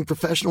hiring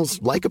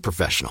professionals like a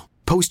professional.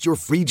 Post your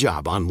free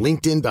job on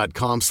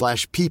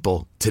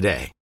linkedin.com/people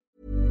today.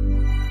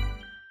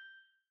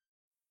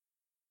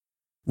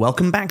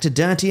 Welcome back to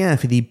Dirty Air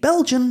for the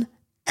Belgian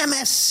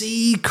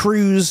MSC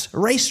Cruise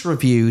Race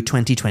Review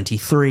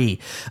 2023.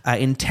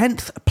 In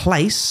 10th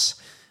place...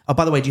 Oh,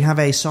 by the way, do you have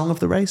a song of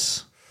the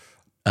race?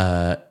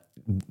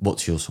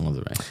 What's your song of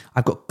the race?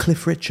 I've got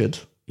Cliff Richard.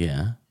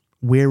 Yeah.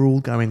 We're all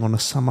going on a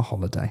summer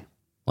holiday.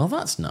 Well,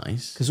 that's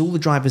nice. Because all the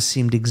drivers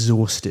seemed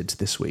exhausted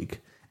this week.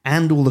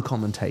 And all the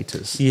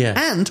commentators. Yeah.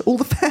 And all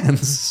the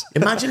fans.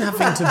 Imagine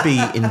having to be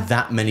in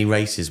that many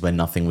races where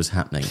nothing was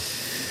happening.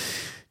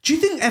 Do you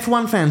think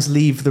F1 fans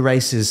leave the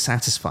races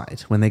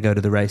satisfied when they go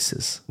to the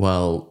races?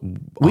 Well,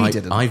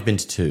 didn't. I've been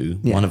to two,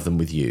 one of them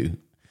with you.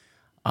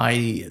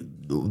 The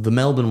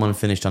Melbourne one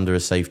finished under a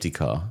safety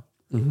car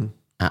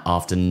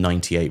after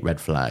 98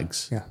 red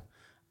flags. Yeah.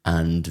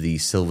 And the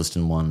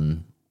Silverstone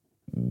one,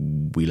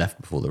 we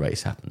left before the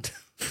race happened.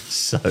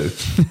 So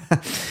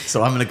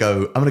I'm gonna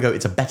go.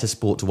 It's a better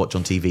sport to watch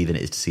on TV than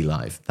it is to see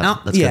live.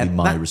 That's gonna be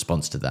my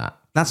response to that.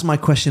 That's my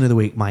question of the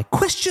week. My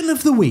question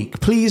of the week.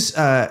 Please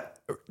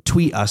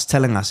tweet us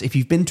telling us if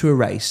you've been to a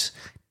race.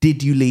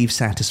 Did you leave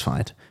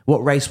satisfied?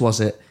 What race was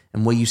it?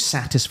 And were you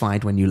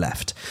satisfied when you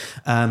left?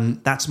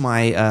 That's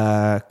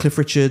my Cliff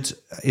Richard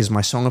is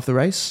my song of the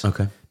race.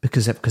 Okay.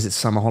 Because it's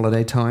summer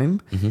holiday time.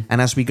 Mm-hmm.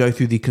 And as we go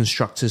through the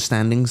constructors'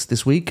 standings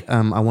this week,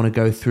 I want to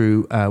go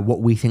through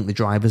what we think the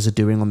drivers are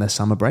doing on their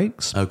summer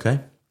breaks.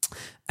 Okay.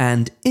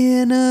 And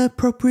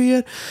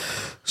inappropriate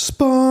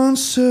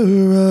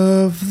sponsor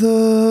of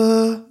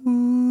the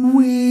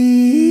week.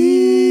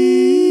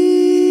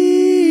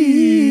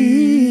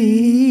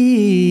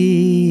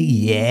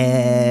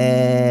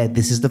 Yeah,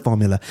 this is the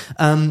formula.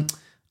 I'm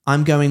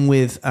going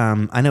with,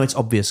 I know it's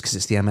obvious because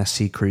it's the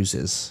MSC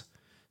Cruises.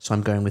 So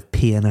I'm going with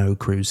P&O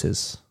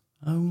Cruises.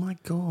 Oh my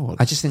God.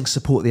 I just think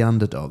support the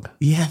underdog.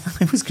 Yeah,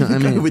 I was going to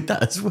go with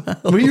that as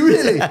well. Were you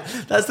really? Yeah,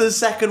 that's the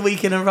second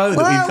week in a row that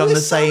we've done the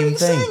same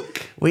thing.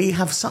 We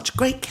have such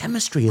great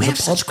chemistry as a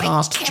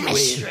podcast.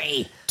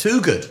 Chemistry.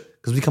 Too good,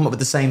 because we come up with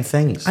the same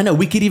things. I know,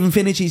 we could even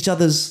finish each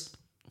other's...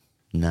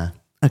 Nah.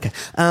 Okay.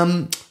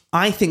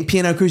 I think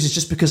P&O Cruises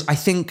just because I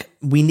think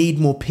we need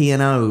more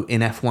P&O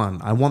in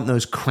F1. I want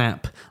those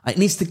crap. It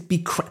needs to be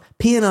crap.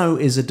 P&O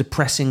is a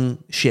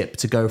depressing ship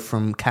to go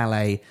from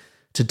Calais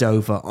to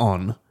Dover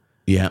on.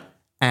 Yeah.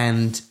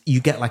 And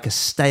you get like a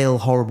stale,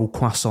 horrible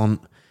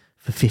croissant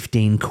for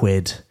 15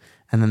 quid.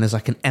 And then there's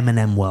like an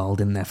M&M world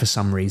in there for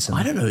some reason.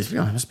 I don't know. It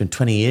must have been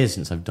 20 years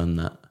since I've done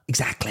that.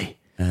 Exactly.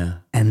 Yeah.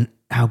 And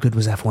how good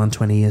was F1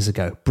 20 years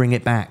ago? Bring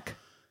it back.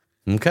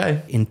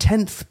 Okay. In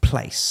 10th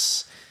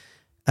place...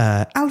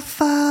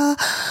 Alpha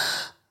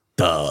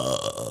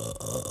Tauri.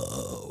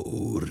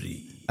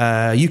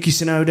 Yuki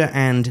Tsunoda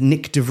and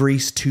Nick De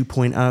Vries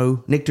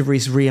 2.0. Nick De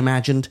Vries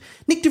reimagined.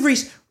 Nick De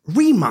Vries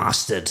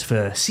remastered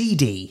for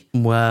CD.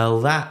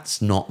 Well,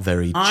 that's not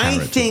very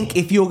charitable. I think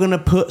if you're going to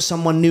put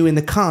someone new in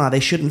the car, they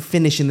shouldn't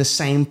finish in the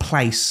same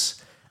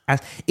place. As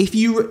if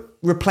you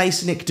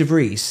replace Nick De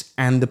Vries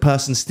and the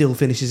person still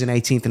finishes in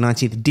 18th and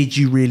 19th, did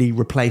you really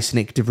replace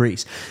Nick De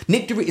Vries?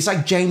 Nick De Vries, it's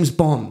like James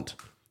Bond.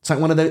 It's like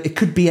one of those, it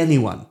could be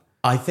anyone.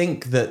 I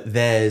think that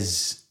there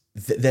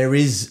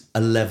is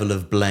a level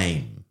of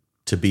blame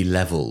to be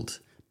levelled,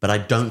 but I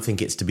don't think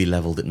it's to be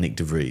levelled at Nick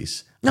De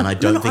Vries. And I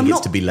don't think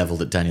it's to be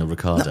levelled at Daniel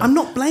Ricciardo. No, I'm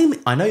not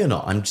blaming... I know you're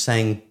not. I'm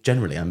saying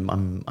generally,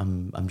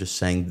 I'm just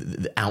saying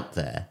that out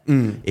there,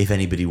 if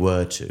anybody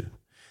were to,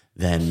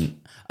 then,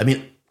 I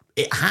mean,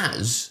 it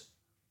has,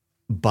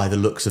 by the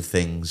looks of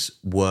things,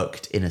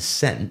 worked in a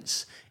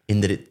sense... in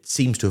that it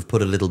seems to have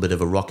put a little bit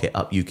of a rocket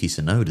up Yuki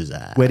Tsunoda's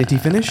ass. Where did he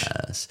finish?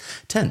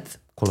 10th,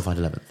 qualified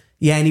 11th.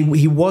 Yeah, and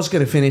he was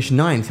going to finish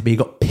 9th, but he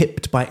got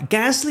pipped by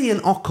Gasly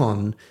and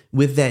Ocon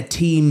with their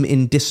team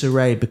in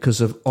disarray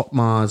because of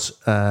Otmar's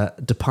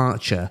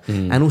departure,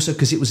 and also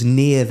because it was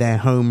near their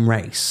home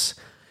race.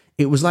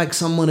 It was like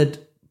someone had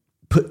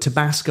put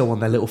Tabasco on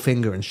their little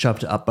finger and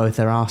shoved it up both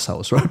their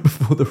arseholes right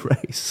before the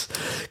race.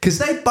 Because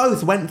they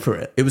both went for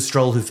it. It was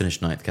Stroll who finished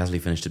 9th. Gasly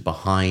finished it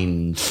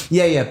behind...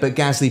 Yeah, but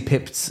Gasly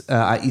pipped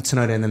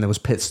Tsunoda, and then there was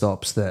pit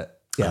stops that...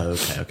 Yeah. Oh,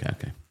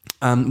 okay.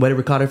 Where did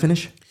Ricciardo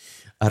finish?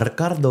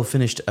 Ricciardo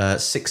finished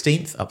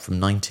 16th, up from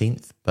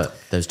 19th, but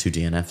there's 2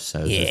 DNFs, so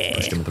they've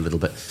pushed him up a little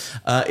bit.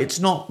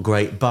 It's not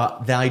great,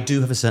 but I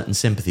do have a certain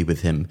sympathy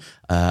with him.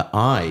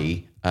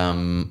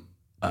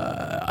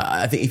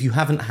 I think if you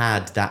haven't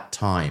had that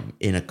time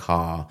in a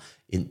car,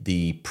 in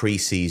the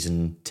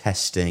pre-season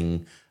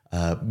testing,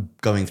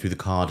 going through the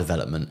car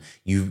development,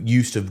 you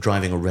used to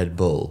driving a Red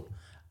Bull,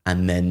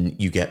 and then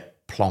you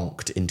get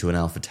plonked into an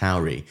Alpha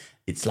Tauri.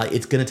 It's like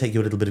it's going to take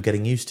you a little bit of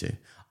getting used to.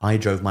 I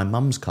drove my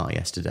mum's car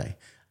yesterday,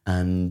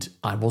 and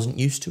I wasn't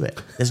used to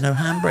it. There's no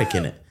handbrake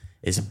in it.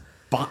 It's a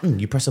button.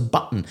 You press a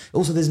button.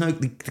 Also, there's no...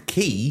 The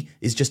key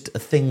is just a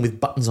thing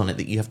with buttons on it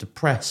that you have to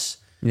press.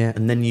 Yeah.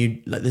 And then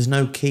there's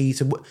no key.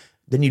 So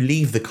then you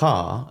leave the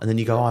car, and then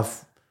you go,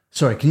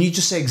 Sorry, can you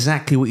just say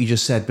exactly what you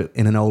just said, but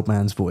in an old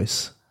man's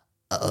voice?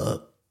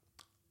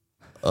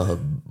 The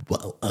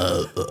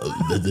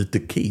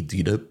key,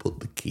 you don't put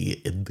the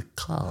key in the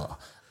car.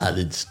 And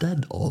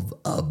instead of,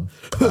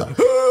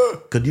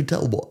 can you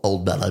tell what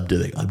old man I'm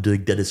doing? I'm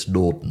doing Dennis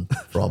Norden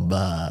from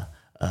the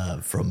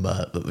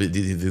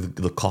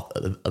cock.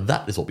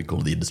 That is what we call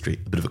in the industry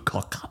a bit of a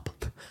cock up.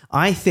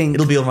 I think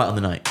It'll be all right on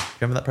the night.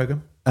 Remember that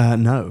program?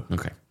 No.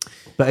 Okay.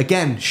 But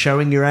again,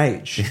 showing your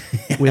age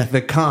with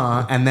the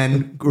car and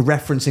then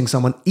referencing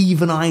someone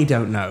even I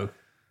don't know.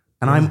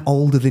 And I'm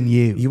older than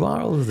you. You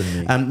are older than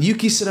me.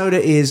 Yuki Tsunoda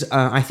is,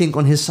 I think,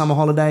 on his summer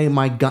holiday.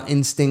 My gut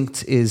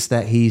instinct is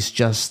that he's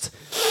just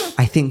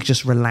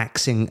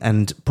relaxing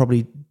and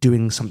probably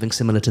doing something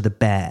similar to the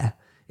bear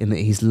in that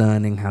he's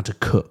learning how to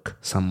cook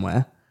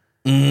somewhere.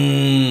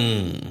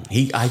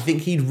 I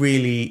think he'd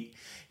really...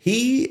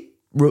 He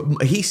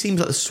seems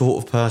like the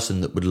sort of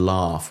person that would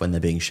laugh when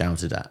they're being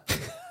shouted at.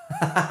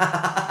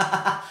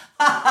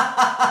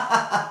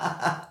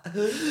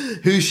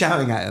 Who's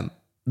shouting at him?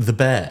 The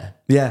bear.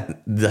 Yeah.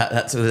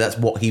 That's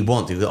what he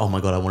wants. He goes, oh my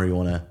God, I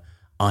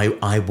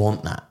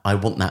want that. I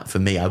want that for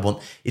me.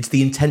 It's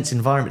the intense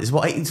environment. It's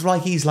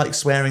like he's like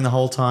swearing the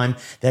whole time.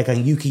 They're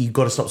going, Yuki, you've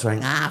got to stop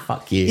swearing.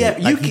 Fuck you. Yeah,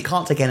 Yuki, you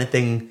can't take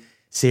anything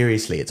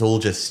seriously. It's all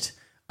just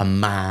a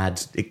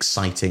mad,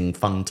 exciting,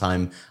 fun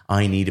time.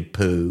 I need a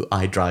poo.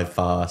 I drive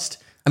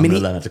fast. I'm going to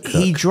learn how to cook.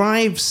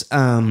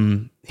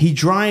 He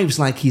drives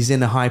like he's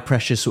in a high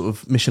pressure sort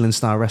of Michelin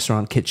star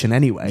restaurant kitchen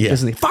anyway,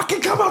 doesn't he?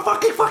 Fucking come on,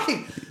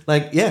 fucking.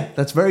 Like, yeah,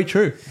 that's very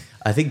true.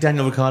 I think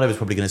Daniel Ricciardo is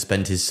probably going to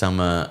spend his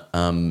summer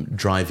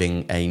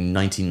driving a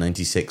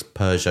 1996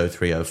 Peugeot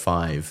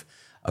 305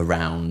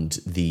 around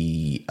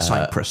the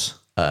Cyprus.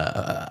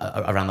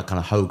 Around the kind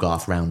of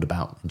Hogarth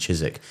roundabout in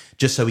Chiswick,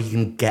 just so he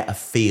can get a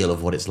feel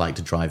of what it's like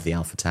to drive the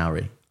Alpha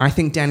Tauri. I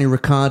think Daniel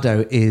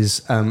Ricciardo is,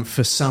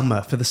 for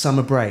the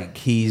summer break,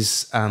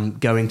 he's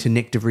going to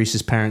Nick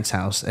DeVries's parents'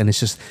 house, and it's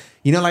just,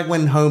 you know, like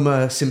when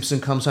Homer Simpson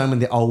comes home and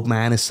the old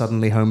man is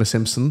suddenly Homer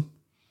Simpson?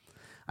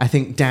 I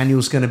think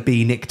Daniel's going to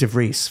be Nick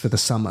DeVries for the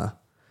summer,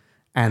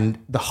 and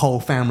the whole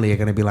family are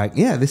going to be like,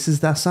 yeah, this is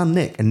their son,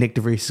 Nick. And Nick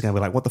DeVries is going to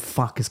be like, what the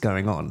fuck is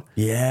going on?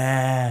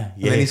 Yeah.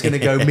 And then he's going to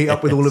go meet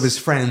up with all of his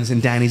friends,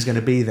 and Danny's going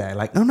to be there.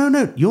 Like,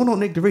 no, you're not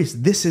Nick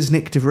DeVries. This is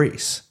Nick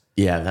DeVries.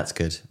 Yeah, that's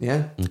good.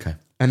 Yeah. Okay.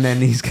 And then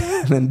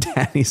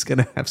Danny's going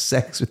to have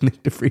sex with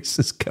Nick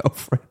DeVries'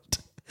 girlfriend.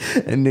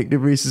 And Nick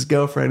DeVries'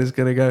 girlfriend is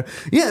going to go,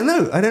 yeah,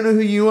 no, I don't know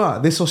who you are.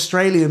 This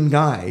Australian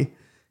guy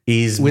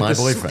is my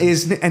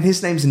boyfriend. And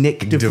his name's Nick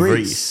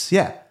DeVries.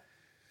 Yeah.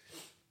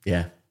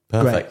 Yeah.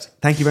 Perfect. Great.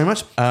 Thank you very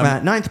much.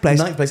 Ninth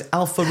place,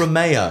 Alfa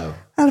Romeo.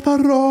 Alfa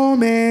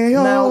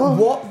Romeo. Now,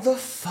 what the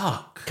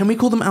fuck? Can we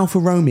call them Alfa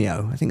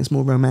Romeo? I think it's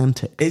more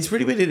romantic. It's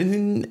really weird.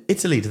 In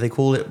Italy, do they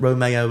call it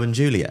Romeo and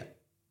Juliet?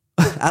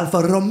 Alfa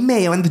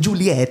Romeo and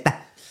Giulietta.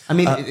 I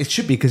mean, it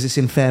should be because it's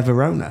in Fair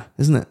Verona,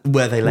 isn't it?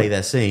 Where they lay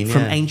their scene,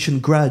 From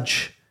Ancient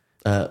Grudge.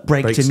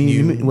 Break to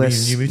Mutiny,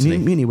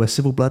 where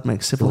civil blood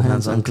makes civil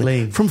hands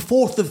unclean. From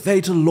forth the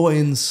fatal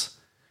loins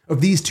of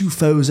these two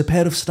foes, a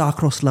pair of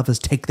star-crossed lovers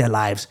take their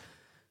lives.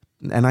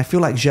 And I feel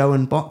like Joe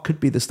and Bot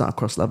could be the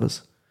star-crossed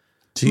lovers.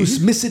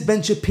 Whose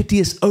misadventure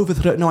piteous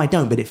overthrow... No, I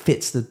don't, but it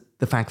fits the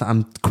fact that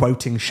I'm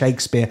quoting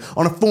Shakespeare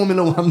on a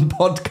Formula One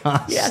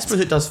podcast. Yeah, I suppose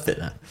it does fit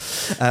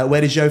that.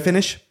 Where did Joe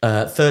finish?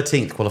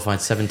 13th, qualified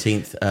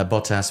 17th.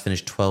 Bottas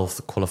finished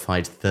 12th,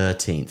 qualified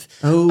 13th.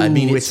 Oh, I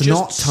mean, it's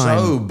not time.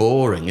 So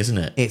boring, isn't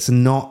it? It's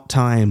not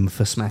time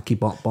for Smacky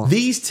Bot.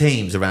 These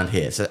teams around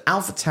here, so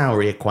Alpha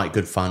Tauri are quite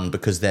good fun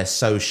because they're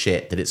so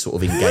shit that it's sort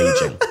of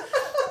engaging.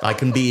 I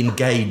can be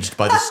engaged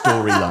by the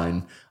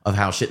storyline of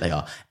how shit they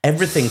are.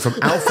 Everything from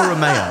Alfa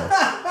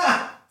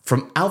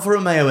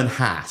Romeo and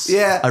Haas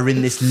are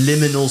in this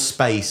liminal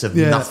space of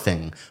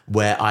nothing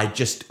where I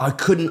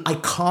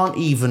can't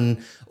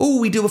even,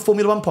 we do a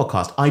Formula One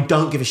podcast. I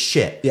don't give a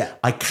shit. Yeah.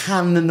 I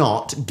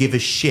cannot give a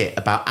shit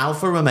about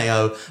Alfa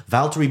Romeo,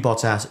 Valtteri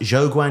Bottas,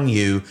 Zhou Guan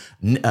Yu,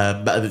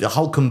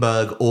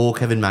 Hulkenberg or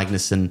Kevin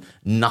Magnussen.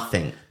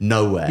 Nothing.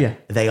 Nowhere. Yeah.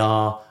 They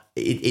are,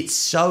 it's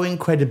so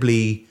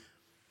incredibly...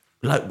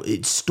 Like,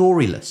 it's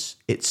storyless.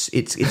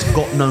 It's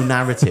got no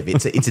narrative.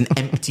 It's an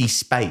empty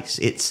space.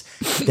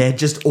 They're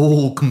just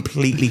all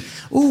completely.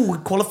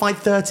 Qualified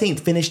 13th,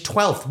 finished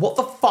 12th. What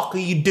the fuck are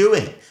you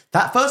doing?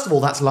 That first of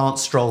all, that's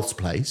Lance Stroll's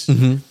place.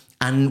 Mm-hmm.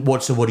 And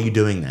what are you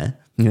doing there?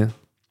 Yeah.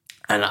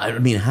 And I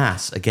mean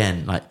Haas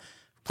again, like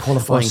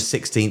qualifying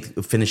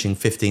 16th, finishing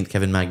 15th.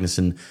 Kevin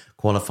Magnussen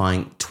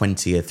qualifying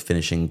 20th,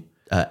 finishing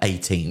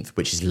 18th,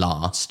 which is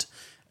last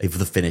of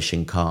the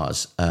finishing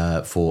cars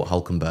for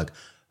Hulkenberg.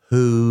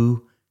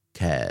 Who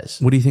cares?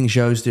 What do you think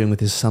Joe's doing with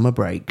his summer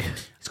break?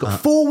 He's got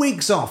 4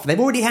 weeks off. They've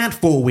already had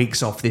 4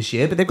 weeks off this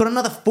year, but they've got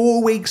another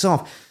 4 weeks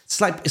off. It's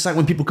like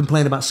when people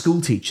complain about school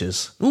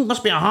teachers. Oh,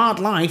 must be a hard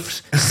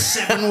life.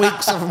 7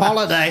 weeks of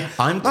holiday.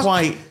 I'm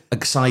quite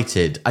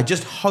excited. I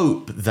just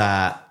hope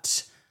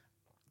that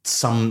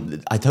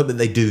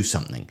they do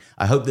something.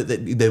 I hope that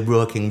they're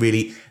working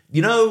really,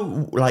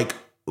 like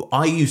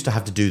I used to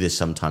have to do this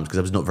sometimes because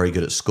I was not very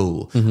good at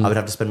school. Mm-hmm. I would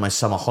have to spend my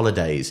summer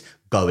holidays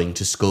going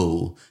to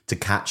school to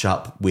catch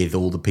up with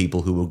all the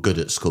people who were good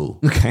at school.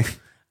 Okay.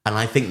 And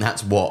I think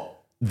that's what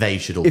they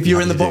should all If be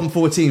you're in the having to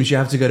bottom do. 4 teams, you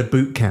have to go to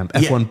boot camp,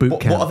 F1 boot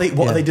camp.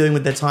 What are they doing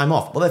with their time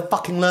off? Well, they're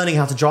fucking learning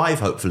how to drive,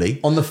 hopefully.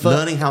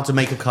 Learning how to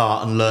make a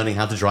car and learning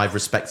how to drive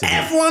respectively.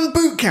 F1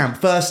 boot camp,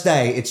 first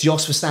day. It's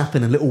Jos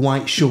Verstappen in little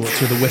white shorts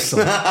with a whistle.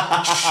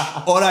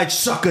 All right,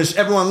 suckers,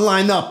 everyone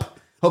line up.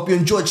 Hope you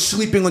enjoyed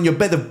sleeping on your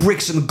bed of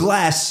bricks and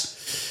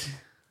glass.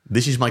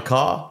 This is my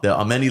car. There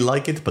are many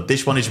like it, but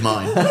this one is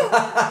mine.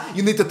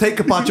 You need to take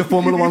apart your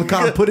Formula 1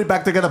 car and put it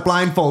back together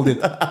blindfolded.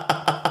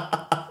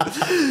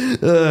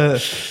 Joe,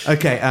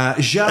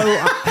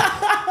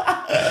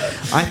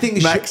 I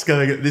think Max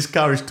going, this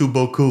car is too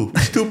beaucoup.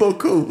 It's too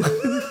beaucoup.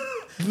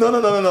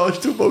 No, it's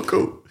too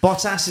beaucoup.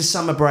 Bottas'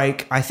 summer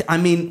break. I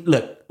mean,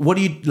 look,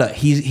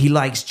 he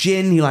likes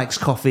gin, he likes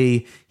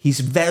coffee. He's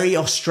very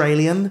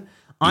Australian.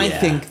 I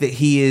think that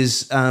he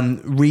is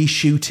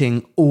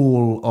reshooting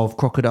all of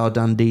Crocodile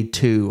Dundee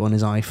 2 on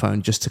his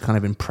iPhone just to kind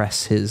of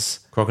impress his...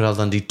 Crocodile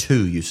Dundee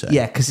 2, you say?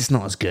 Yeah, because it's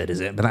not as good, is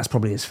it? But that's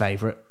probably his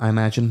favourite, I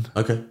imagine.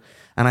 Okay.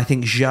 And I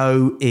think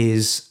Joe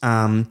is...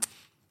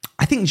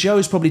 Joe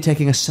is probably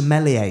taking a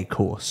sommelier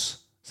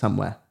course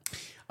somewhere.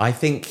 I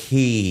think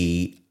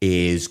he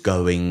is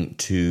going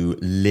to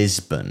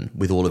Lisbon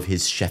with all of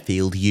his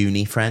Sheffield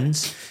uni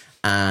friends.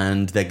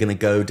 And they're going to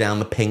go down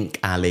the pink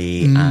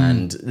alley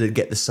and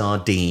get the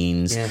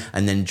sardines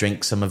and then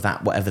drink some of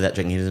that, whatever that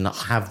drink is, and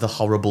have the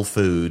horrible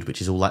food, which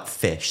is all like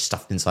fish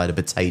stuffed inside a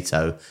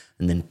potato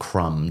and then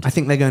crumbed. I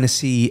think they're going to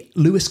see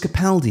Lewis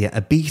Capaldi at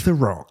Ibiza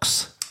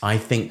Rocks. I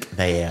think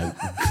they've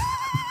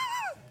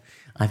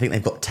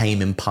got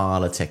Tame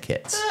Impala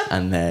tickets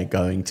and they're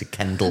going to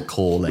Kendall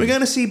Calling. We're going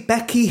to see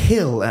Becky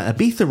Hill at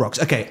Ibiza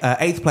Rocks. Okay,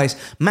 8th place.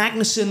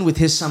 Magnussen with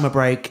his summer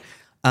break.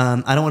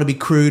 I don't want to be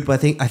crude,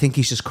 but I think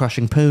he's just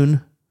crushing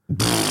poon.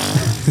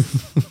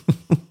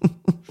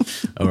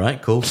 All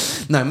right, cool.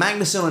 No,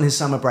 Magnussen on his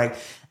summer break.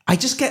 I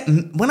just get...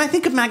 When I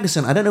think of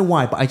Magnussen, I don't know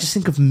why, but I just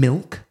think of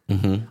milk.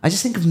 Mm-hmm. I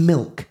just think of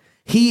milk.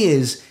 He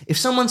is... If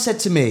someone said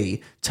to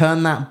me,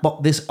 turn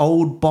this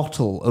old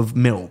bottle of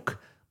milk,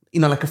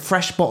 like a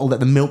fresh bottle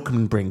that the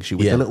milkman brings you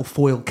with a little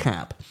foil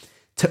cap...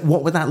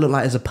 What would that look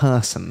like as a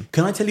person?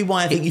 Can I tell you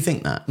why I think you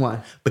think that?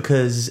 Why?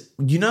 Because,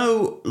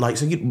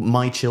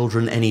 my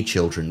children, any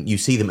children, you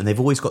see them and they've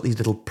always got these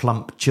little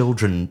plump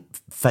children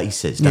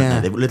faces, don't they?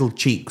 They've got little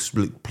cheeks,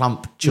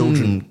 plump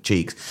children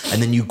cheeks. And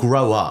then you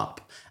grow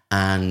up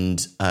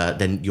and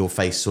then your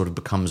face sort of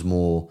becomes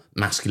more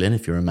masculine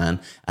if you're a man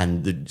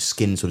and the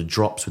skin sort of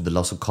drops with the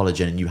loss of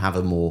collagen and you have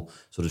a more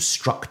sort of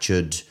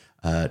structured,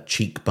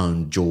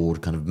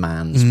 cheekbone-jawed kind of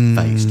man's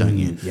face, don't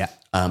you? Yeah.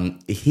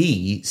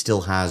 He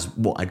still has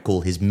what I'd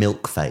call his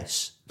milk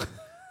face.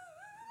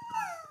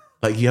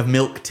 Like you have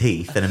milk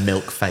teeth and a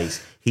milk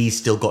face. He's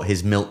still got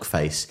his milk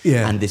face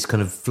and this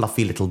kind of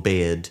fluffy little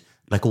beard.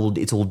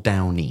 It's all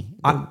downy.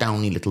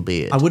 Downy little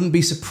beard. I wouldn't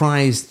be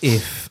surprised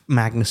if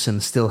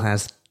Magnussen still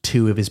has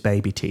 2 of his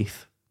baby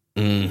teeth.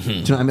 Mm-hmm. Do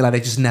you know what I mean? Like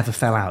they just never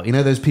fell out. You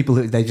know those people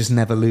who they just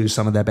never lose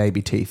some of their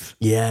baby teeth?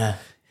 Yeah.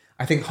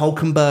 I think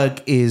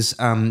Hulkenberg is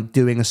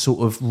doing a sort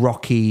of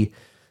Rocky...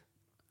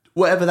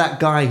 Whatever that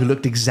guy who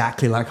looked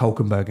exactly like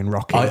Hulkenberg in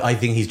Rocky. I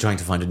think he's trying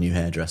to find a new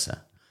hairdresser.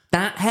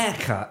 That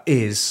haircut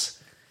is...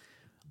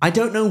 I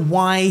don't know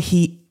why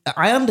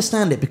I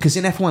understand it because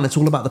in F1 it's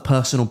all about the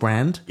personal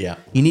brand. Yeah.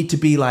 You need to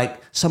be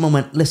like... Someone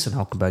went, listen,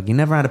 Hulkenberg, you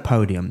never had a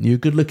podium. You're a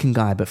good-looking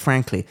guy, but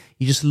frankly,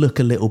 you just look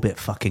a little bit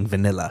fucking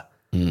vanilla.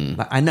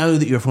 Like, I know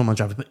that you're a Formula 1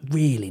 driver, but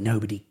really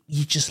nobody...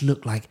 You just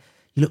look like...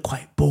 You look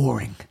quite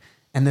boring.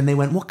 And then they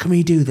went, what can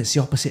we do that's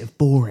the opposite of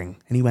boring?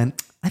 And he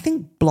went, I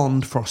think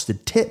blonde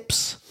frosted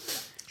tips.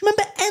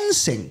 Remember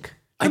NSYNC?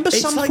 Remember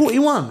Sum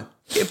 41?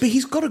 Yeah, but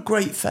he's got a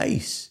great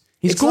face.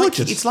 He's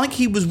gorgeous. It's like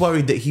he was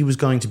worried that he was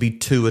going to be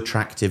too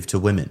attractive to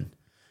women,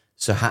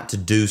 so had to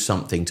do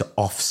something to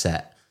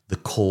offset the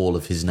call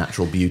of his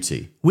natural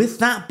beauty. With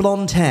that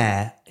blonde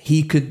hair,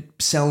 he could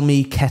sell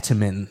me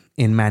ketamine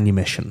in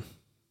manumission.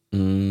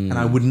 And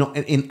I would not...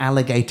 In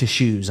alligator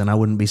shoes, and I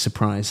wouldn't be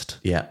surprised.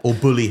 Yeah, or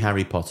bully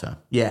Harry Potter.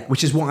 Yeah,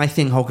 which is what I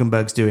think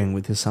Hulkenberg's doing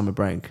with his summer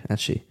break,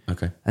 actually.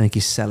 Okay. I think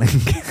he's selling...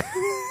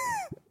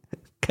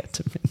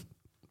 ketamine.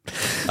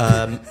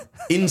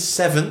 In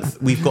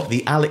 7th, we've got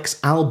the Alex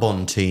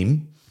Albon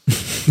team. Is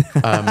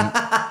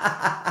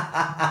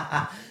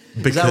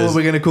that what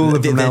we're going to call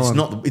them from now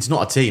on? It's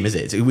not a team, is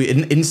it? In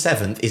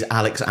 7th is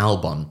Alex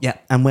Albon. Yeah,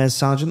 and where's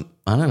Sargent?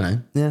 I don't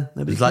know. Yeah,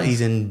 it's like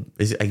he's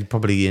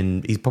probably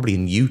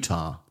in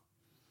Utah.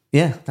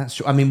 Yeah, that's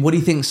true. I mean, what do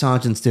you think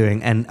Sargent's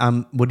doing? And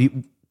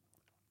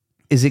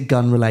is it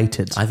gun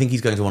related? I think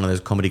he's going to one of those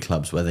comedy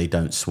clubs where they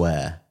don't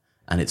swear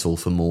and it's all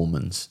for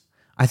Mormons.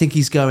 I think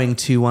he's going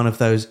to one of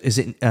those.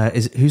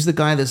 Who's the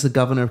guy that's the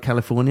governor of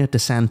California?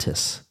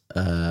 DeSantis.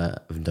 I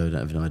have no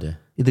idea.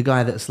 The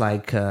guy that's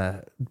like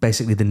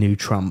basically the new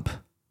Trump,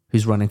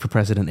 who's running for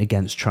president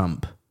against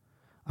Trump.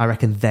 I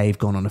reckon they've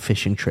gone on a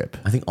fishing trip.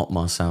 I think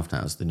Otmar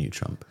Southnow is the new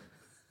Trump.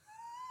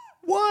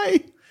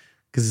 Why?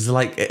 Because it's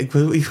like,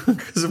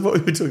 because of what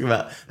we were talking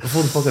about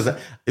before the podcast,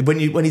 when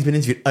he's been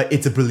interviewed,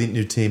 it's a brilliant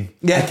new team.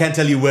 Yeah. I can't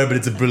tell you where, but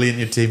it's a brilliant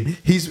new team.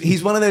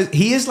 He's one of those.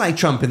 He is like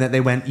Trump in that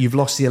they went, "You've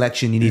lost the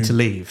election. You need to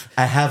leave."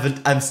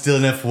 I'm still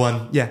in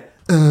F1. Yeah.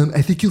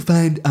 I think you'll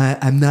find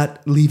I'm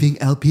not leaving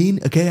Alpine.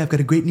 Okay, I've got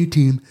a great new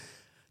team.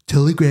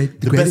 Totally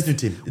great. The best new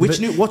team. What's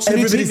the new team?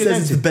 Everybody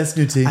says it's the best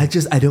new team. I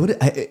don't want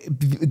to.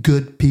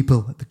 Good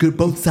people. Good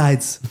both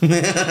sides.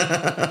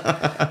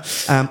 I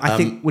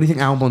think. What do you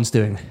think Albon's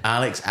doing?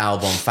 Alex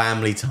Albon,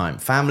 family time.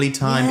 Family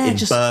time in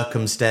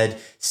Berkhamsted.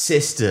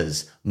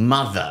 Sisters,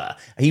 mother.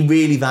 He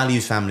really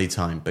values family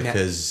time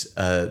because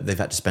they've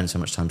had to spend so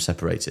much time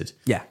separated.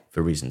 Yeah.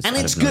 For reasons. And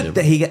it's good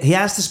that he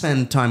has to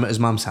spend time at his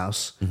mum's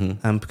house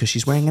because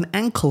she's wearing an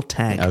ankle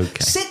tag.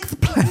 Okay.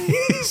 6th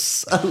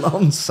place,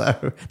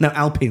 Alonso. No,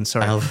 Alpine,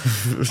 sorry.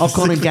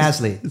 Ocon and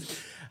Gasly.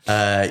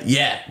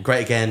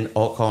 Great again.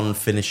 Ocon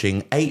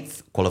finishing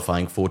 8th,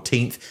 qualifying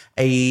 14th.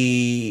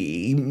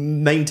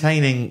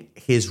 Maintaining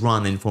his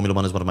run in Formula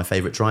One as one of my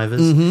favourite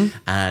drivers.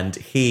 And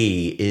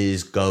he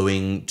is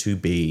going to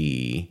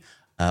be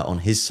on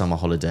his summer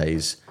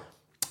holidays.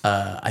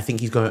 I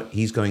think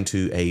he's going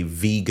to a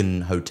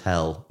vegan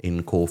hotel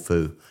in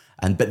Corfu.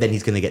 But then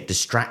he's going to get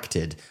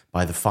distracted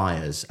by the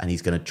fires and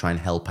he's going to try and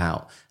help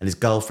out. And his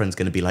girlfriend's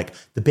going to be like,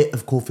 the bit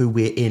of Corfu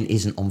we're in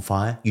isn't on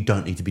fire. You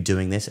don't need to be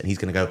doing this. And he's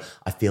going to go,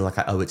 I feel like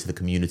I owe it to the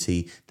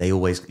community. They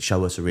always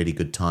show us a really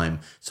good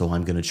time. So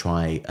I'm going to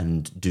try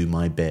and do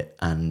my bit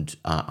and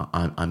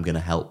I'm going to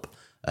help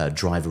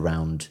drive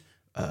around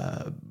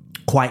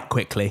quite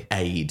quickly.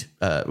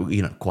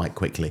 Quite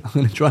quickly. I'm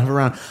going to drive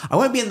around. I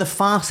won't be in the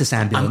fastest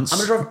ambulance.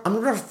 I'm going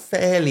to drive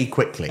fairly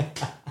quickly.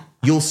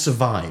 You'll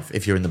survive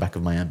if you're in the back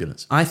of my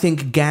ambulance. I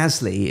think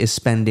Gasly is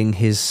spending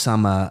his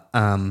summer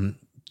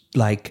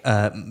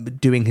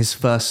doing his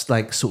first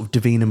sort of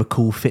Davina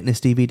McCall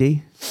fitness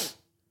DVD.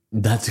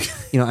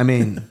 That's you know what I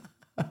mean.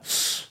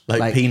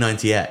 Like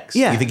P90X.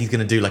 Yeah. You think he's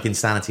going to do like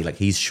Insanity, like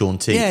he's Sean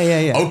T.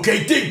 Yeah.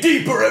 Okay, dig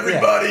deeper,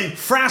 everybody. Yeah.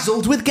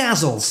 Frazzled with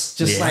Gazzles.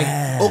 Just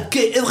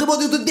okay,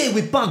 everybody today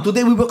we pump.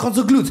 Today we work on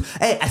the glutes.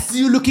 Hey, I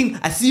see you looking.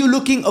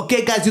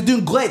 Okay, guys, you're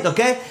doing great,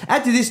 okay?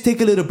 After this, take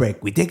a little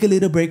break. We take a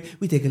little break.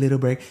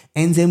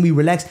 And then we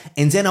relax.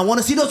 And then I want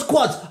to see those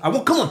quads.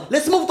 Come on,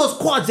 let's move those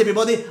quads,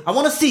 everybody. I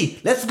want to see.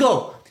 Let's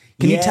go.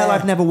 Can you tell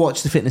I've never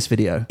watched the fitness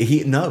video?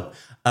 No.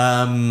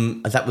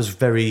 That was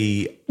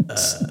very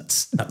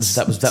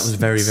that was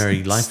very,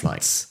 very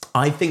lifelike.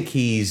 I think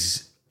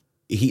he's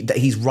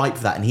ripe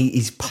for that, and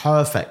he's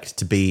perfect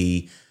to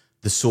be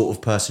the sort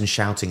of person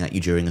shouting at you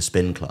during a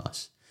spin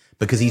class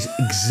because he's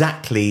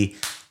exactly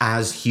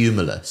as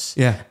humorless,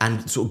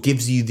 and sort of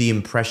gives you the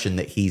impression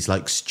that he's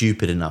like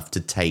stupid enough to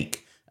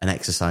take an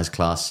exercise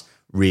class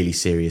really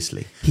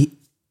seriously. He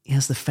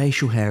has the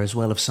facial hair as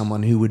well of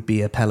someone who would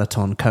be a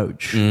Peloton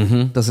coach,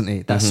 doesn't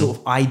he? That sort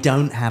of, I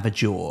don't have a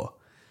jaw,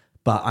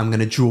 but I'm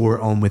going to draw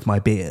it on with my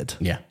beard.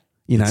 Yeah.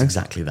 You know? It's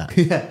exactly that.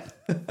 Yeah.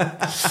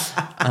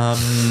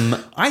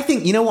 I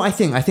think, you know what I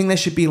think? I think there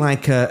should be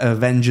like a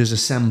Avengers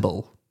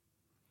Assemble,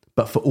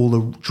 but for all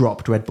the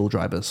dropped Red Bull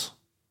drivers,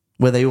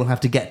 where they all have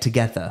to get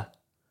together,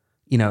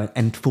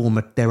 and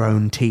form their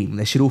own team.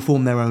 They should all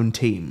form their own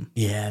team.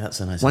 Yeah, that's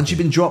a nice Once idea.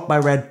 you've been dropped by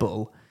Red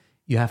Bull,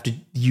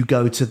 you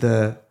go to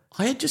the...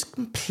 I had just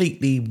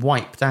completely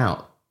wiped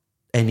out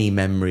any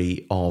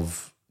memory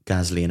of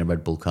Gasly in a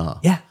Red Bull car.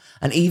 Yeah.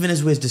 And even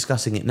as we're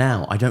discussing it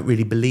now, I don't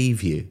really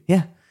believe you.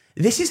 Yeah.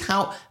 This is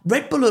how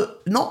Red Bull are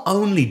not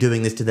only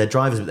doing this to their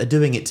drivers, but they're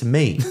doing it to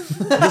me.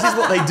 This is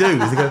what they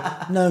do. Is they go,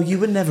 no, you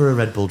were never a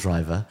Red Bull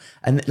driver.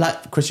 And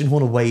like Christian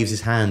Horner waves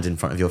his hand in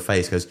front of your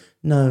face, goes,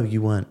 no,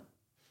 you weren't.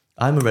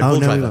 I'm a Red Bull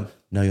driver.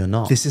 No, you're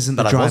not. This isn't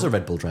but the I driver. was a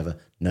Red Bull driver.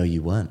 No,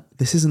 you weren't.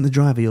 This isn't the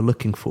driver you're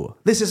looking for.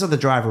 This isn't the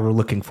driver we're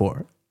looking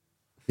for.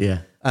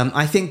 Yeah.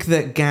 I think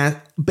that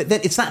but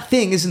then it's that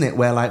thing, isn't it,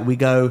 where like we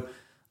go,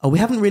 we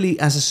haven't really,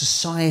 as a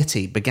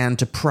society, began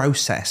to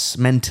process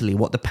mentally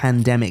what the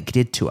pandemic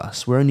did to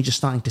us. We're only just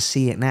starting to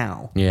see it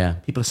now. Yeah.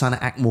 People are starting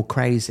to act more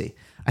crazy.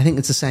 I think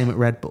it's the same at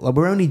Red Bull. Like,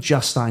 we're only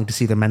just starting to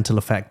see the mental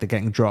effect that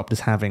getting dropped is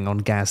having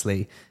on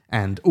Gasly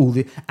and all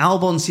the...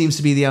 Albon seems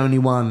to be the only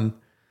one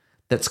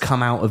that's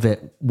come out of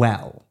it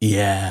well.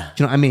 Yeah.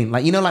 Do you know what I mean?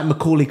 Like, like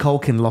Macaulay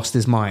Culkin lost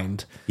his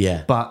mind.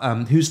 Yeah. But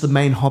who's the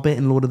main Hobbit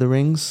in Lord of the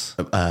Rings?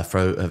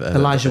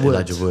 Elijah Wood.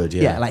 Elijah Wood,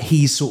 yeah. Yeah, like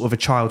he's sort of a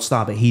child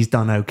star, but he's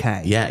done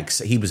okay. Yeah,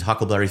 he was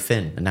Huckleberry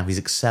Finn, and now he's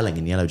excelling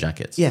in Yellow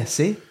Jackets. Yeah,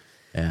 see?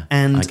 Yeah,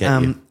 and I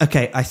get you.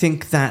 Okay, I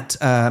think that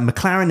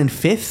McLaren in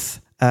 5th.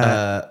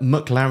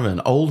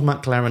 Old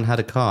McLaren had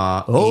a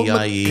car,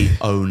 E.I.E.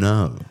 Oh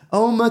no.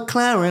 Oh,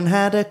 McLaren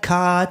had a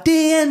car,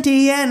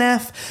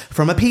 DNF,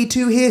 from a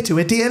P2 here to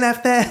a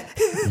DNF there.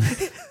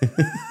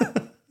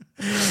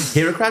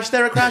 Here a crash,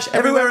 there a crash,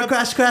 everywhere a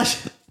crash.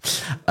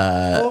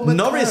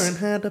 Norris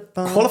had a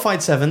qualified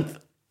 7th,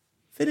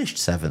 finished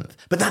 7th.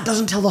 But that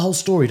doesn't tell the whole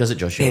story, does it,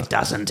 Joshua? It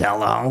doesn't tell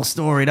the whole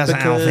story, does it,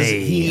 Because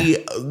Alfie? he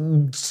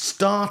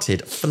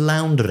started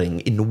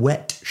floundering in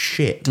wet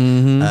shit,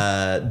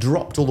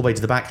 dropped all the way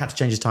to the back, had to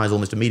change his tyres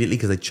almost immediately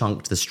because they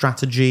chunked the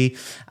strategy,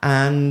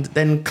 and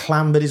then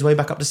clambered his way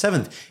back up to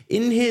 7th.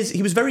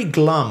 He was very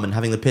glum and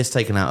having the piss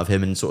taken out of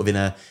him, and sort of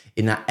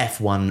in that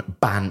F1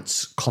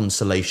 Bantz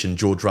consolation,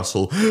 George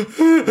Russell, do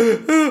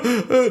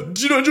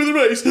you not enjoy the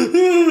race?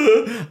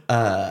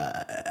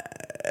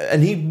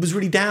 And he was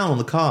really down on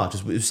the car,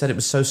 just said it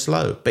was so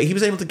slow. But he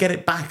was able to get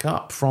it back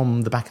up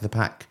from the back of the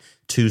pack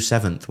to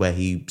 7th, where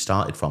he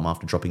started from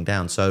after dropping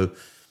down. So,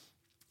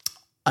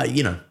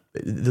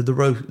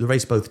 the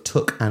race both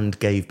took and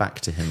gave back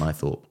to him, I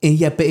thought.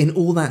 Yeah, but in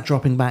all that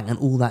dropping back and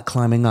all that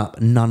climbing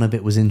up, none of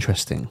it was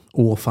interesting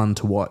or fun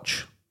to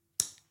watch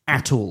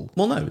at all.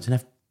 Well, no, it's an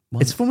F1.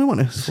 It's Formula 1.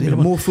 It's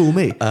more fool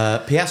me.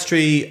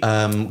 Piastri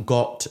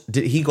got...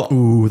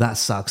 Ooh, that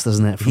sucks,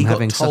 doesn't it? From He got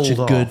having such a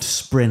told good off.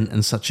 sprint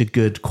and such a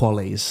good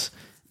qualies,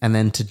 and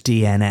then to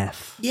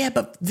DNF. Yeah,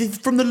 but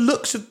from the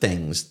looks of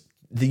things,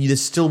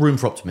 there's still room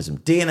for optimism.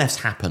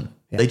 DNFs happen.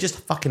 Yeah. They just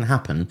fucking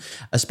happen,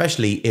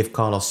 especially if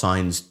Carlos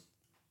Sainz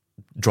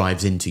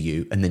drives into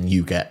you and then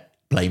you get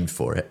blamed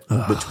for it,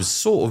 which was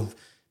sort of...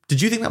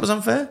 Did you think that was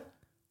unfair?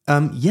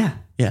 Yeah.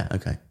 Yeah,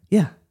 okay.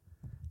 Yeah.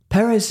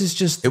 Perez is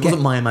just... It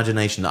wasn't my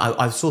imagination.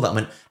 I saw that and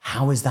went,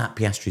 how is that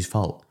Piastri's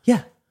fault?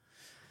 Yeah.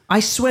 I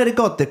swear to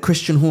God that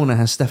Christian Horner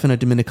has Stefano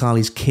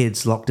Domenicali's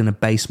kids locked in a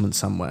basement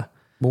somewhere.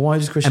 Well, why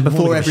does Christian And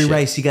before Horner give a every shit?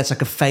 race, he gets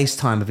like a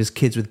FaceTime of his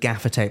kids with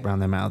gaffer tape around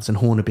their mouths and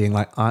Horner being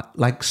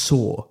like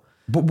sore.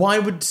 But why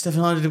would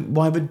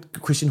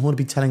Christian Horner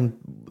be telling...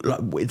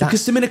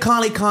 Because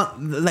Domenicali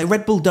can't... Like,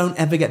 Red Bull don't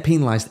ever get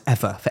penalised,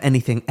 ever, for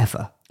anything,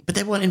 ever. But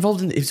they weren't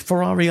involved in... It was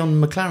Ferrari on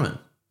McLaren.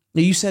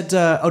 You said...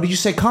 did you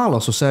say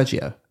Carlos or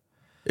Sergio?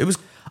 It was...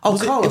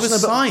 Carlos. It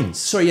was Sainz.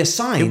 Sorry, yeah,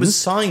 Sainz. It was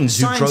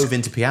Sainz who drove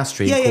into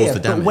Piastri and caused the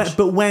damage.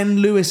 But when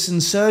Lewis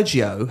and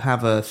Sergio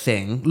have a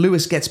thing,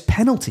 Lewis gets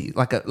penalty,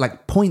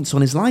 like points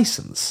on his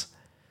license.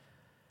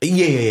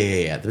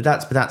 Yeah. But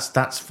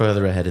that's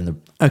further ahead in the...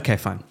 Okay,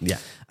 fine. Yeah.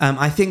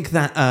 I think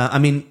that...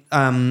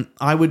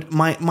 I would...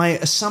 My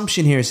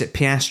assumption here is that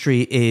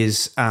Piastri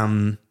is...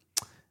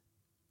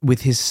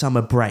 with his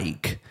summer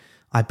break,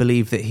 I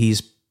believe that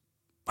he's...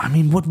 I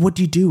mean, what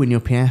do you do when you're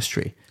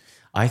Piastri?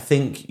 I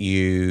think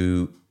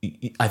he's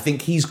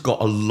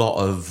got a lot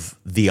of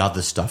the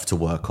other stuff to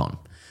work on.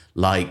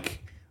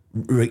 Like,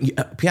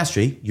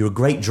 Piastri, you're a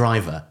great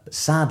driver, but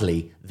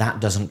sadly, that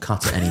doesn't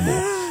cut it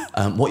anymore.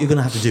 What you're going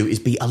to have to do is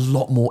be a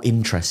lot more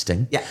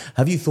interesting. Yeah.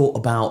 Have you thought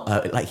about,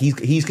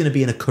 he's going to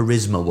be in a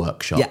charisma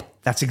workshop? Yeah,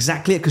 that's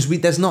exactly it, because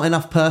there's not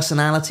enough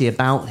personality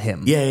about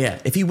him.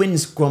 Yeah. If he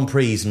wins Grand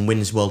Prix and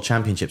wins World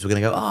Championships, we're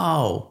going to go,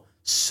 oh...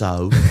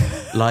 So,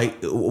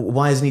 like,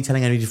 why isn't he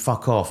telling anybody to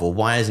fuck off? Or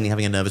why isn't he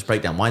having a nervous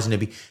breakdown? Why isn't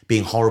he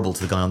being horrible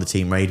to the guy on the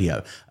team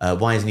radio?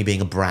 Why isn't he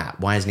being a brat?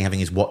 Why isn't he having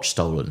his watch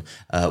stolen?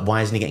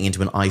 Why isn't he getting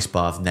into an ice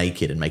bath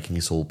naked and making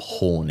us all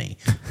horny?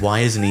 Why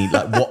isn't he,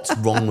 like, what's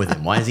wrong with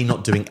him? Why is he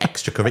not doing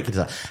extracurricular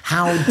stuff?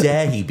 How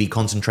dare he be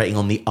concentrating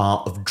on the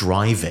art of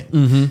driving?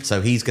 Mm-hmm.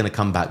 So he's going to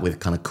come back with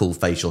kind of cool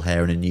facial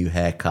hair and a new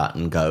haircut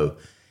and go...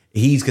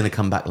 He's going to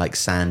come back like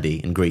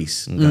Sandy in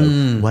Greece and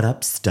go, what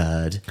up,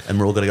 stud? And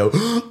we're all going to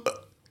go,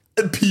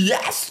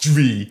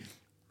 Piastri!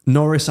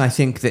 Norris, I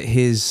think that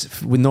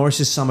with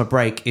Norris's summer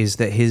break is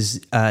that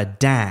his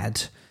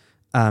dad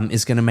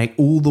is going to make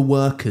all the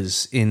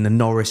workers in the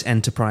Norris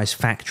Enterprise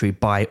factory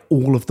buy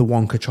all of the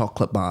Wonka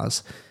chocolate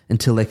bars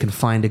until they can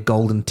find a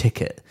golden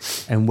ticket,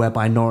 and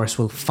whereby Norris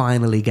will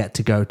finally get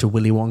to go to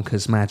Willy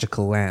Wonka's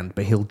magical land,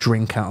 but he'll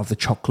drink out of the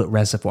chocolate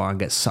reservoir and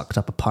get sucked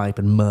up a pipe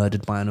and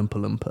murdered by an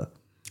Oompa Loompa.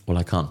 Well,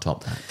 I can't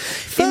top that.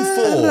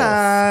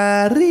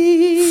 Ferrari.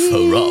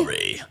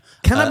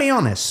 Can I be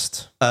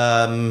honest?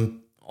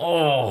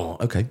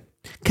 Okay.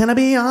 Can I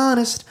be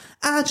honest?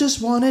 I just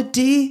want a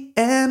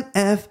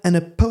DNF and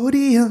a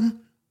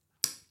podium.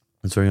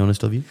 That's very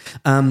honest of you.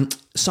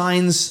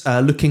 Sainz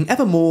looking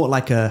ever more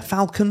like a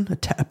falcon.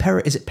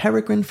 Is it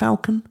peregrine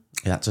falcon?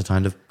 Yeah, that's a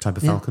type of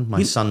falcon.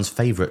 My son's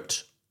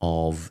favourite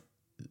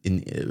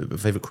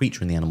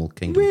creature in the animal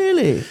kingdom.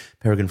 Really?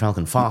 Peregrine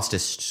falcon,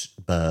 fastest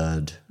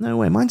bird. No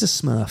way, mine's a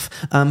Smurf.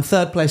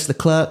 Third place,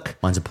 Leclerc.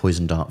 Mine's a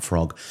poison dart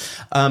frog.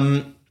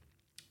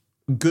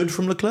 Good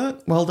from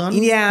Leclerc. Well done.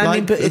 Yeah, I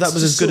mean, but that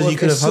was as good as you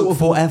could have hoped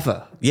for.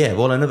 Whatever. Yeah,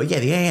 well, I know, but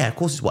yeah. Of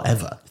course, it's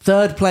whatever.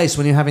 Third place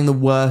when you're having the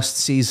worst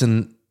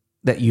season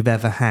that you've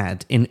ever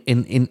had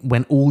in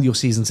when all your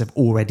seasons have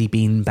already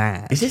been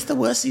bad. Is this the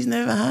worst season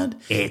they've ever had?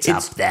 It's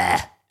up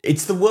there.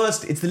 It's the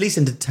worst. It's the least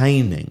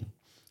entertaining.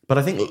 But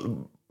I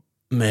think,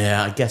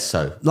 yeah, I guess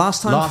so.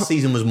 Last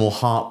season was more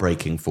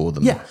heartbreaking for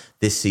them. Yeah.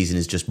 This season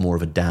is just more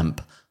of a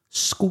damp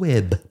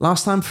squib.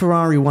 Last time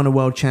Ferrari won a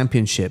world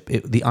championship,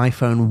 the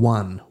iPhone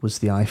 1 was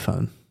the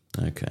iPhone.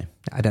 Okay.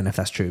 I don't know if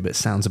that's true, but it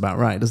sounds about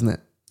right, doesn't it?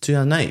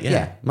 2008,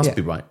 yeah. Must Yeah.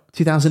 be right.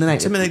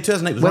 2008.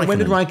 2008 was When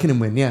did Raikkonen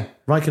win? Yeah.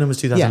 Raikkonen was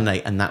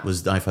 2008, and that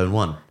was the iPhone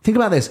 1. Think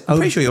about this. I'm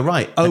pretty sure you're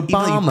right. Even though you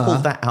Obama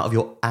pulled that out of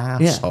your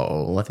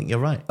asshole, I think you're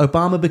right.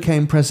 Obama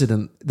became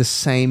president the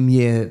same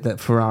year that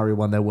Ferrari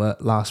won their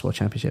last World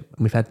Championship.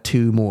 And we've had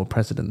 2 more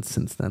presidents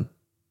since then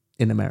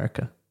in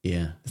America.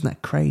 Yeah. Isn't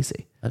that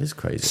crazy? That is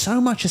crazy.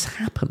 So much has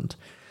happened.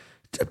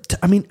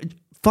 I mean,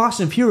 Fast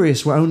and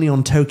Furious were only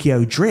on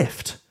Tokyo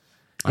Drift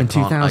in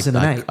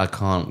 2008. I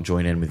can't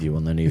join in with you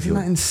on any of Isn't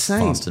your that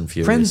insane? Fast and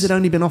Furious. Friends had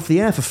only been off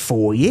the air for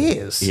 4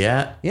 years.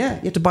 Yeah. Yeah,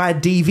 you had to buy a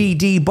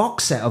DVD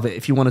box set of it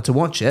if you wanted to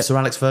watch it. Sir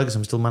Alex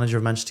Ferguson, still manager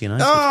of Manchester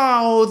United.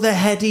 Oh, the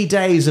heady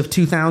days of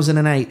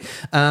 2008.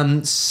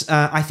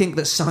 I think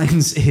that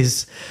Sainz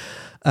is...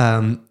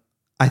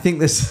 I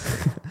think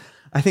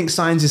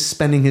Sainz is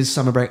spending his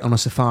summer break on a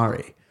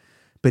safari,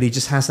 but he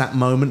just has that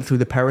moment through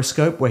the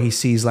periscope where he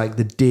sees like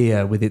the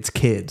deer with its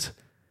kid.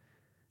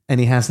 And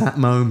he has that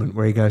moment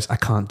where he goes, I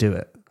can't do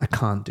it. I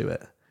can't do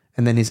it.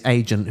 And then his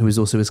agent, who is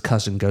also his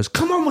cousin, goes,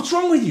 come on, what's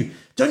wrong with you?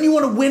 Don't you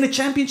want to win a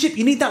championship?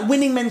 You need that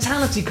winning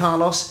mentality,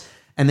 Carlos.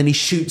 And then he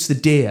shoots the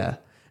deer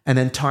and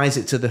then ties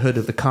it to the hood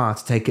of the car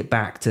to take it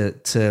back to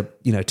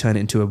turn it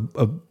into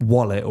a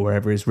wallet or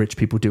wherever his rich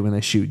people do when they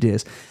shoot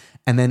deers.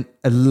 And then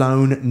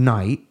alone at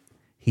night,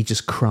 he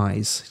just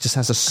cries. He just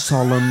has a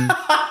solemn...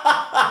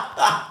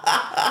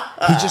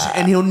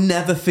 he'll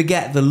never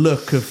forget the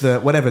look of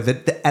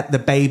at the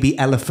baby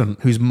elephant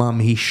whose mum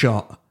he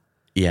shot.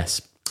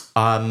 Yes.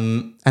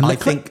 I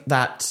think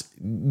that,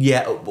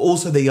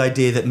 also the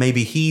idea that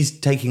maybe he's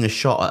taking a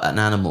shot at an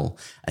animal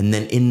and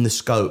then in the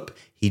scope,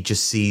 he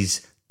just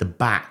sees the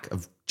back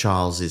of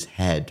Charles's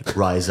head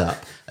rise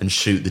up and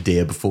shoot the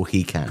deer before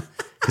he can,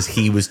 because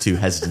he was too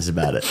hesitant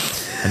about it.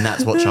 And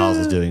that's what Charles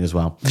is doing as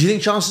well. Do you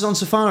think Charles is on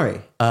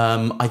safari?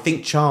 I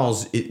think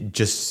Charles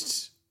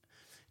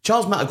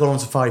might have gone on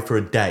safari for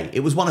a day. It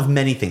was one of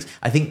many things.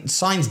 I think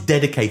Sainz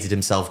dedicated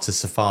himself to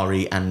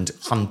safari and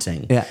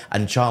hunting. Yeah.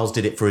 And Charles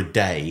did it for a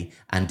day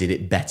and did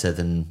it better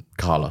than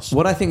Carlos.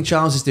 What I think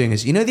Charles is doing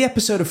is, you know the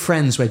episode of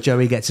Friends where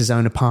Joey gets his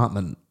own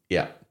apartment?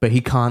 Yeah. But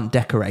he can't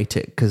decorate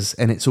it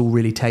and it's all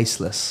really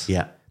tasteless.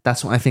 Yeah.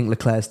 That's what I think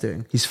Leclerc's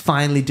doing. He's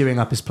finally doing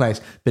up his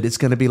place, but it's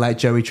going to be like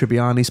Joey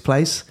Tribbiani's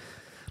place.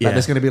 Like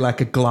there's going to be like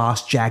a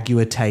glass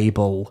Jaguar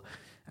table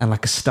and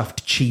like a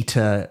stuffed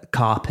cheetah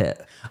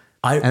carpet.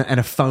 And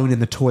a phone in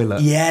the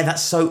toilet. Yeah,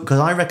 that's so... Because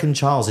I reckon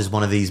Charles is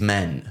one of these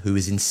men who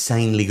is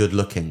insanely good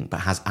looking but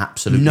has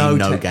absolutely no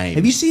game.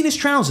 Have you seen his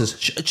trousers?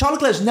 Charles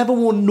Leclerc's never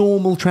worn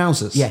normal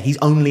trousers. Yeah, he's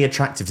only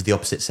attractive to the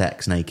opposite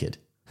sex naked.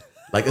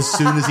 Like, as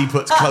soon as he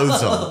puts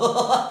clothes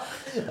on...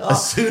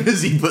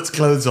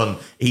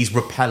 he's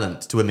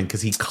repellent to women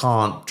because he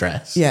can't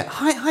dress. Yeah,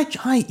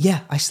 hi. Yeah,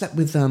 I slept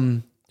with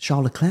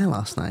Charles Leclerc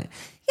last night.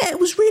 Yeah, it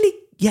was really...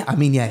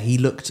 Yeah, he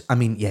looked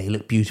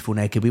beautiful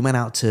naked. We went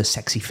out to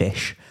Sexy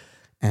Fish.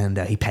 And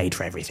he paid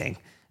for everything.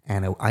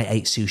 And I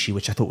ate sushi,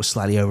 which I thought was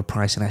slightly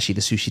overpriced. And actually,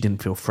 the sushi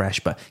didn't feel fresh.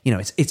 But,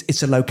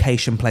 it's a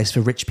location place for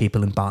rich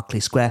people in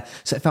Berkeley Square.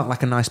 So it felt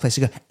like a nice place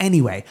to go.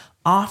 Anyway,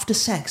 after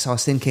sex, I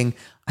was thinking,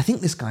 I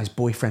think this guy's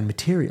boyfriend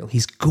material.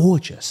 He's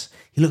gorgeous.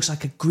 He looks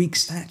like a Greek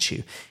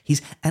statue.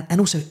 And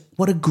also,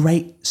 what a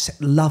great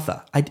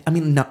lover.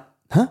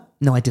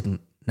 No, I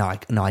didn't. No,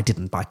 I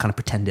didn't. But I kind of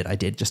pretended I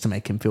did just to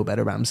make him feel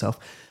better about himself.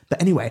 But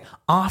anyway,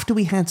 after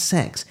we had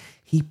sex...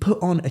 He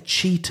put on a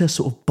cheetah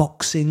sort of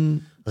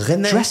boxing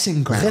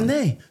dressing gown.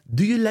 René,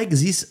 do you like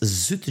this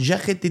suit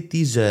jacket? It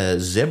is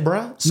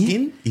zebra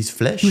skin, is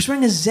flesh. He was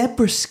wearing a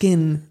zebra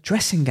skin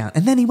dressing gown.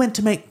 And then he went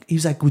to he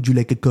was like, would you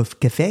like a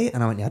cafe?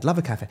 And I went, yeah, I'd love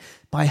a cafe.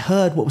 But I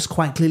heard what was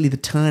quite clearly the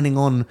turning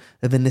on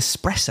of an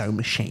espresso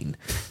machine.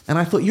 And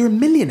I thought, you're a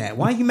millionaire.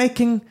 Why are you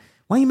making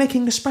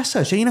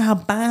espresso? So you know how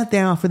bad they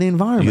are for the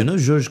environment. You know,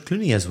 George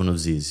Clooney has one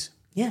of these.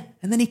 Yeah.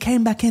 And then he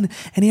came back in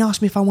and he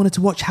asked me if I wanted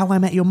to watch How I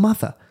Met Your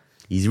Mother.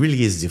 He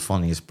really is the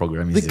funniest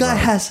program. The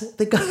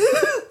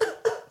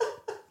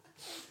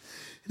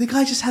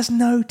guy just has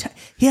no...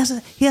 He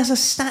has a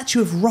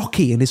statue of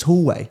Rocky in his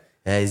hallway.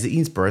 He's the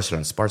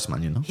inspirational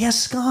sportsman, you know. He has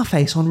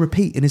Scarface on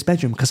repeat in his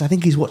bedroom because I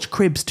think he's watched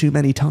Cribs too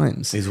many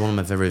times. He's one of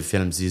my favorite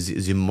films.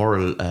 His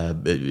moral,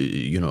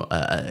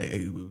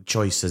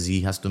 choices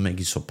he has to make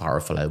is so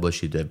powerful. I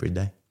watch it every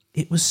day.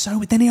 It was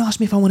so... Then he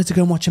asked me if I wanted to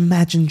go and watch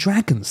Imagine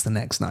Dragons the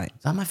next night.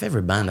 That's my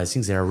favorite band. I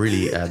think they're a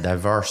really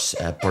diverse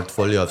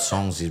portfolio of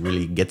songs. It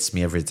really gets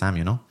me every time,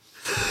 you know?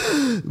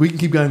 We can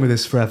keep going with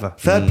this forever.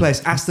 Third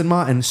place, Aston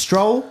Martin.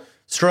 Stroll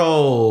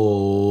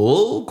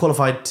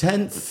qualified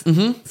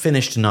 10th,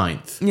 finished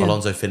 9th. Yeah.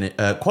 Alonso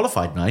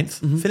qualified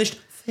 9th, finished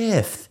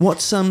 5th.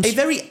 What's a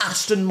very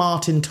Aston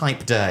Martin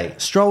type day.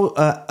 Stroll,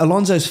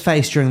 Alonso's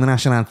face during the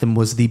national anthem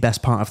was the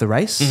best part of the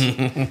race.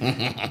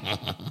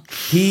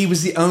 He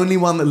was the only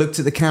one that looked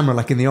at the camera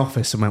like in the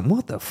office and went,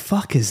 what the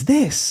fuck is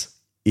this?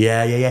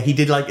 Yeah. He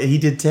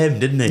did Tim,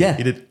 didn't he? Yeah.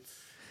 He did.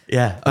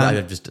 Yeah,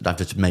 I've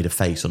just made a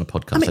face on a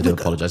podcast. I do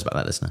apologise about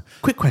that, listener.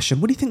 Quick question: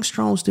 what do you think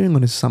Stroll's doing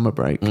on his summer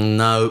break?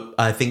 No,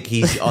 I think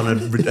he's on a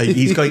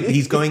he's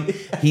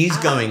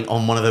going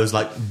on one of those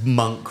like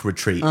monk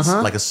retreats,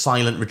 like a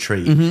silent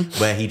retreat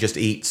where he just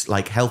eats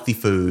like healthy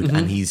food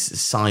and he's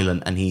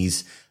silent and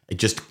it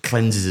just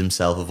cleanses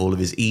himself of all of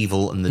his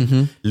evil and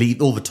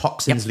all the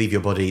toxins leave your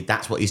body.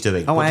 That's what he's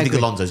doing. What do you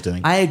think Alonso's doing?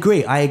 I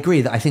agree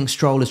that I think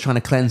Stroll is trying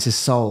to cleanse his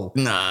soul.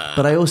 Nah.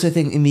 But I also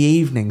think in the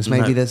evenings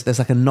maybe there's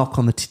like a knock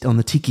on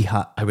the tiki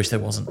hut. I wish there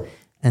wasn't.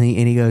 And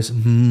he goes,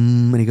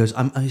 and he goes,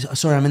 I'm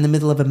sorry, I'm in the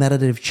middle of a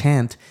meditative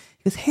chant.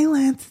 He goes, hey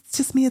Lance, it's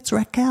just me, it's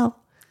Raquel.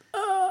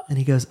 And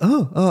he goes,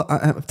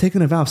 I've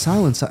taken a vow of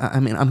silence. I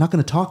mean, I'm not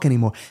going to talk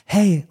anymore.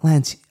 Hey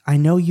Lance, I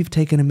know you've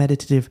taken a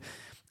meditative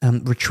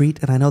retreat,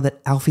 and I know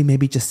that Alfie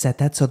maybe just said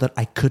that so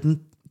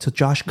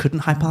Josh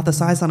couldn't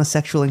hypothesize on a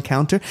sexual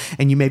encounter,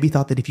 and you maybe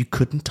thought that if you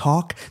couldn't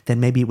talk, then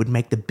maybe it would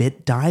make the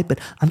bit die, but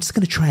I'm just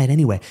going to try it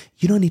anyway.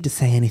 You don't need to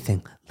say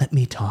anything. Let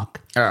me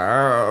talk.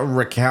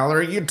 Raquel,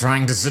 are you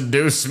trying to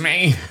seduce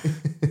me?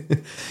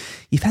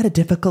 You've had a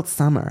difficult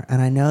summer,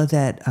 and I know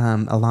that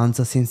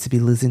Alonso seems to be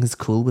losing his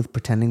cool with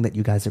pretending that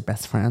you guys are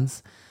best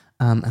friends.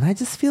 And I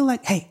just feel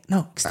like, hey,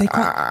 no, stay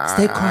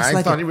cross-legged.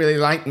 I thought he really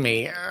liked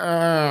me.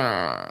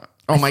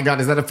 Oh my God,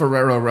 is that a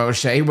Ferrero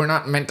Rocher? We're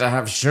not meant to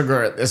have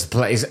sugar at this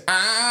place.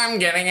 I'm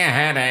getting a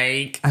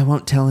headache. I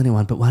won't tell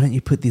anyone, but why don't you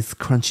put these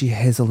crunchy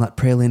hazelnut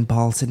praline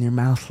balls in your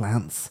mouth,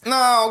 Lance?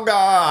 Oh,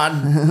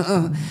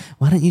 God.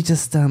 Why don't you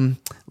just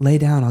lay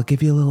down? I'll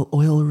give you a little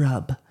oil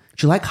rub.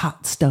 Do you like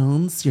hot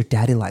stones? Your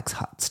daddy likes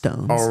hot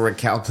stones. Oh,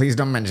 Raquel, please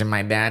don't mention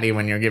my daddy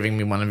when you're giving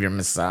me one of your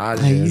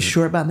massages. Are you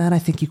sure about that? I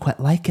think you quite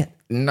like it.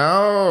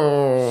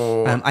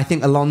 No. I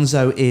think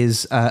Alonso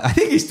is... I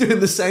think he's doing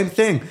the same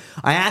thing.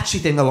 I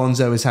actually think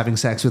Alonso is having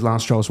sex with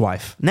Lance Stroll's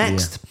wife.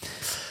 Next. Yeah.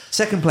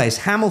 Second place,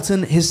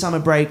 Hamilton. His summer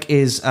break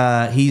is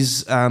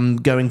he's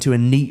going to a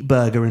Neat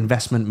Burger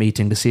investment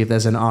meeting to see if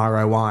there's an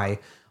ROI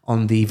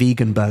on the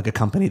vegan burger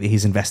company that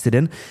he's invested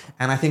in.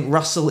 And I think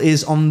Russell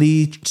is on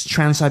the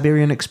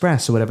Trans-Siberian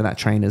Express or whatever that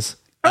train is.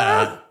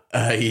 Yeah.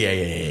 Wait,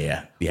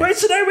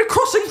 today we're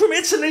crossing from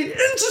Italy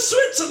into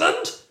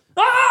Switzerland.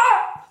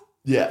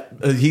 Yeah,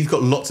 he's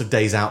got lots of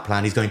days out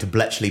planned. He's going to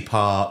Bletchley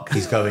Park.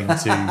 He's doing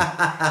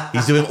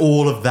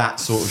all of that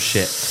sort of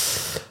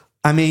shit.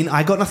 I mean,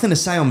 I got nothing to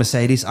say on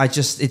Mercedes.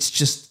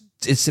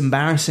 It's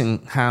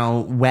embarrassing how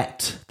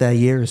wet their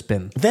year has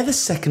been. They're the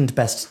second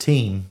best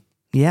team.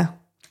 Yeah.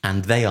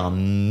 And they are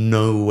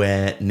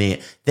nowhere near.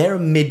 They're a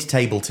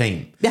mid-table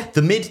team. Yeah.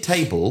 The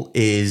mid-table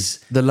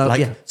is the low.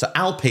 Yeah. So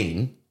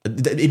Alpine,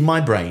 in my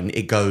brain,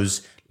 it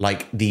goes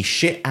like the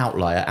shit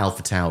outlier,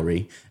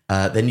 AlphaTauri.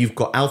 Then you've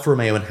got Alfa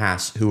Romeo and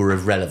Haas, who are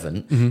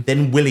irrelevant. Mm-hmm.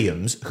 Then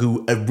Williams,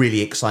 who are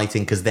really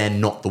exciting because they're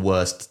not the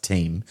worst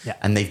team. Yeah.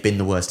 And they've been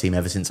the worst team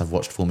ever since I've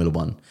watched Formula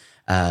One.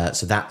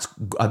 So that's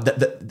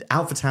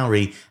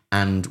AlphaTauri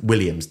and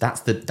Williams. They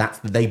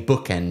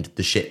bookend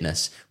the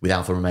shitness with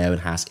Alfa Romeo and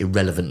Haas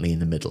irrelevantly in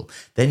the middle.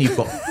 Then you've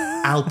got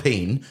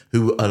Alpine,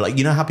 who are like,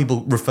 you know how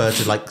people refer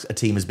to like a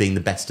team as being the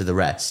best of the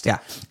rest. Yeah,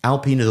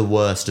 Alpine are the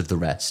worst of the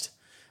rest.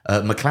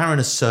 McLaren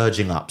is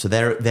surging up, so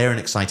they're an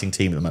exciting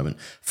team at the moment.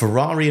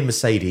 Ferrari and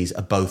Mercedes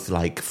are both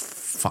like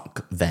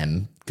fuck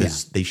them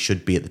because they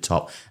should be at the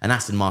top, and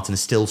Aston Martin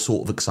is still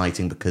sort of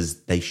exciting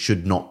because they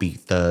should not be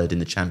third in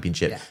the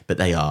championship, but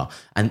they are.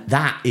 And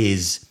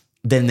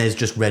then there's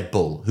just Red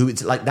Bull, who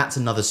it's like that's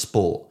another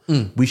sport.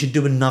 We should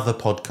do another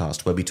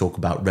podcast where we talk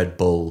about Red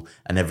Bull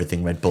and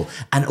everything Red Bull.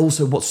 And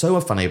also, what's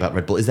so funny about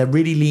Red Bull is they're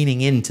really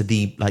leaning into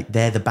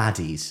they're the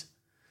baddies.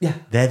 Yeah,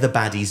 they're the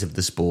baddies of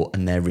the sport,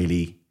 and they're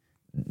really.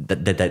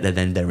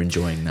 They're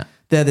enjoying that.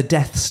 They're the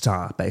Death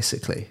Star,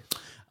 basically.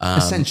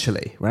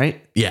 Essentially,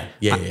 right? Yeah.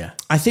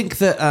 I think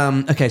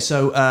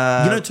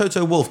that,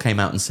 Toto Wolff came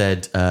out and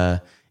said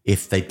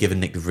if they'd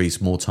given Nick de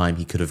Vries more time,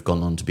 he could have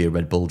gone on to be a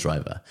Red Bull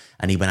driver.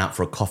 And he went out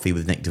for a coffee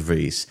with Nick de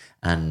Vries.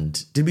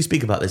 And did we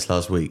speak about this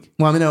last week?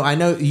 Well, I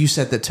know you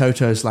said that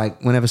Toto's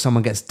like, whenever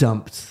someone gets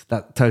dumped,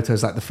 that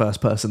Toto's like the first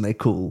person they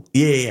call.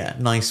 Yeah.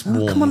 Nice,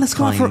 warm, come on, let's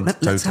go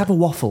let's have a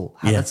waffle.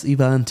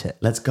 You've earned it.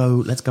 Let's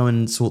go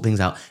and sort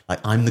things out. Like,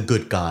 I'm the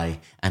good guy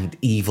and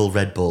evil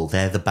Red Bull,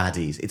 they're the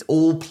baddies. It's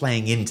all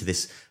playing into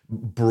this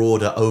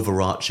broader,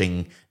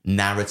 overarching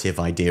narrative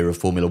idea of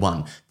Formula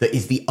One that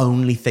is the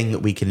only thing that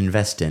we can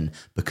invest in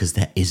because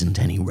there isn't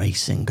any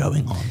racing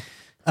going on.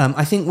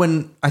 I think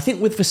with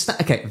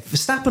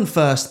Verstappen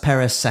first,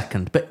 Perez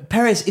second, but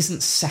Perez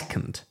isn't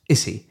second,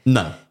 is he?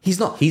 No, he's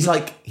not. He's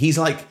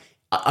like.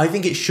 I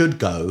think it should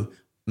go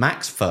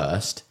Max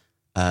first,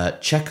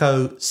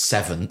 Checo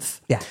seventh,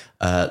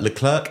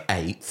 Leclerc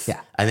eighth,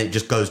 and it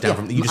just goes down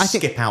from. You just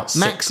skip out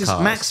six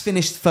cars. Max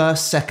finished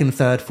first, second,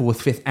 third,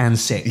 fourth, fifth, and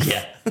sixth.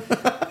 Yeah.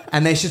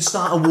 And they should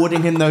start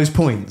awarding him those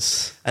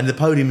points. And the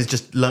podium is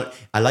just...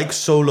 I like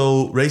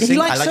solo racing.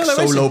 I like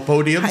solo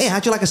podiums. Hey,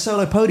 how'd you like a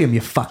solo podium,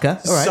 you fucker?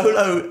 All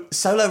right.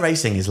 Solo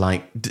racing is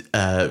like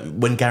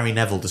when Gary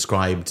Neville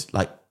described,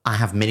 like, I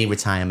have mini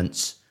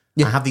retirements.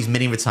 Yeah. I have these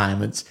mini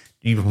retirements.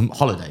 You mean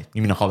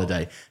a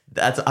holiday?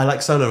 I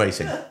like solo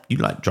racing. You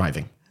like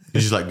driving.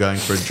 He's just like going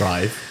for a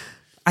drive.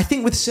 I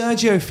think with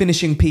Sergio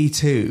finishing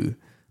P2,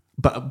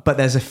 but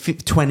there's a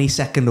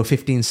 20-second or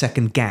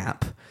 15-second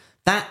gap.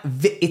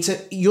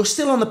 You're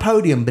still on the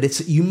podium, but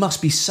you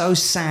must be so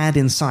sad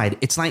inside.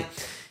 It's like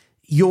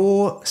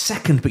you're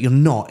second, but you're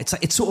not.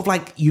 It's sort of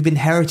like you've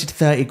inherited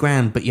 30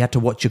 grand, but you had to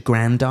watch your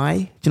grand die.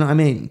 Do you know what I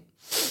mean?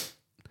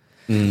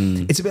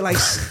 It's a bit like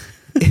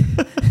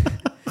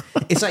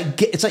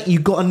it's like you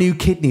got a new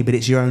kidney, but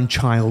it's your own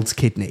child's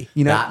kidney.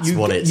 You know, that's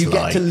what it's you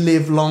like. get to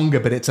live longer,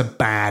 but it's a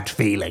bad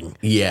feeling.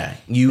 Yeah,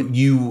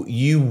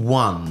 you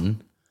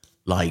won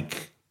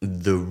like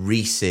the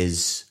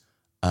Reese's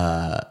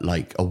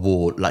like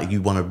award, like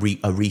you won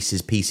a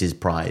Reese's Pieces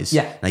prize.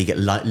 Yeah, now you get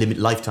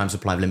lifetime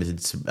supply of limited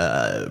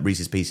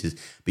Reese's Pieces,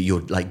 but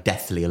you're like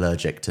deathly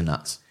allergic to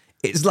nuts.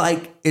 It's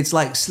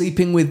like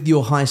sleeping with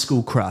your high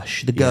school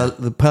crush, the girl,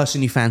 the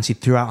person you fancied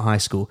throughout high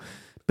school,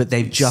 but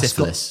they've just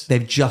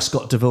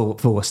got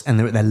divorced and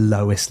they're at their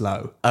lowest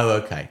low. Oh,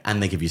 okay.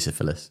 And they give you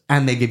syphilis.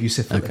 Okay,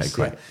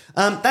 great.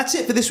 Yeah. That's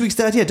it for this week's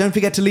Dirtier. Don't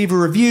forget to leave a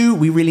review.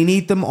 We really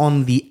need them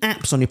on the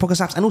apps, on your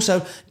podcast apps, and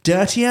also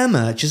Dirtier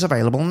merch is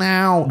available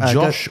now.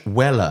 Josh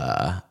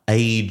Weller,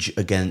 Age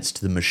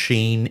Against the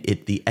Machine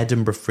at the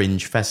Edinburgh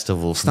Fringe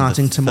Festival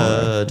starting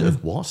tomorrow. 3rd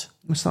of what?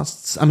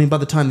 By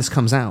the time this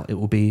comes out, it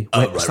will be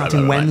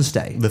starting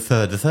Wednesday. The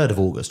 3rd of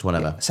August,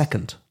 whatever.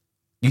 2nd.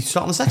 You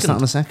start on the 2nd? I start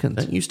on the 2nd.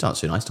 Don't you start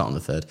soon? I start on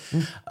the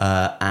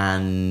 3rd.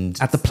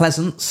 And... At the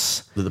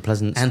Pleasance. The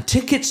Pleasance. And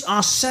tickets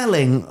are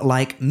selling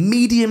like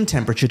medium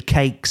temperatured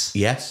cakes.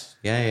 Yes.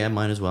 Yeah,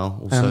 mine as well.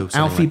 Also,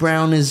 Alfie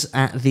Brown is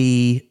at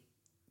the...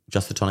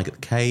 Just the Tonic at the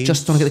Caves.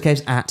 Just Tonic at the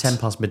Caves at... 10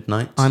 past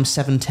midnight. I'm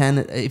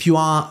 7:10. If you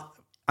are...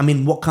 I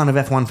mean, what kind of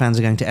F1 fans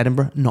are going to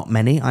Edinburgh? Not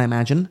many, I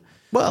imagine.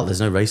 Well,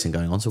 there's no racing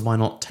going on, so why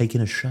not take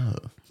in a show?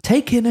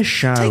 Take in a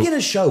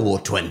show or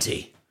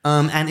 20.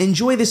 And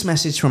enjoy this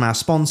message from our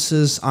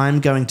sponsors.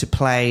 I'm going to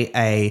play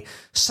a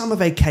summer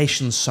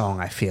vacation song,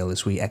 I feel,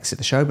 as we exit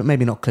the show, but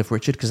maybe not Cliff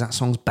Richard, because that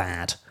song's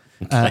bad.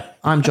 Okay.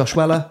 I'm Josh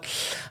Weller.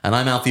 And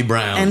I'm Alfie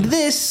Brown. And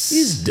this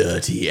is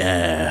Dirty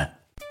Air.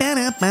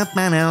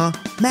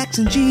 Max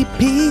and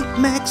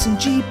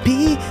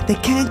GP, they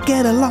can't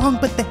get along,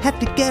 but they have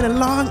to get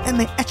along, and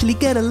they actually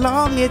get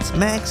along. It's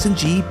Max and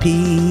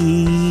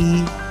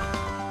GP.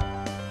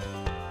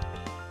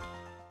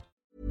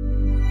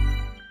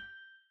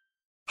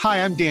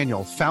 Hi, I'm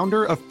Daniel,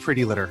 founder of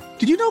Pretty Litter.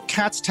 Did you know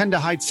cats tend to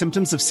hide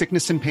symptoms of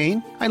sickness and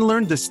pain? I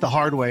learned this the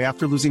hard way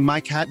after losing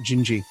my cat,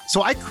 Gingy.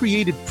 So I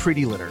created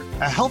Pretty Litter,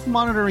 a health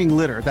monitoring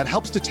litter that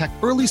helps detect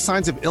early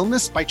signs of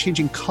illness by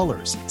changing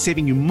colors,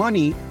 saving you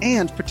money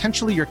and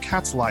potentially your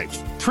cat's life.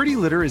 Pretty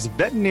Litter is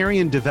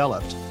veterinarian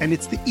developed, and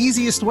it's the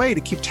easiest way to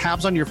keep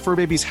tabs on your fur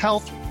baby's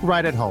health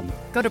right at home.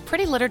 Go to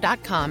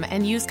prettylitter.com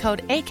and use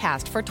code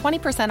ACAST for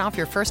 20% off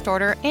your first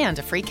order and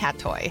a free cat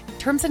toy.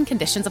 Terms and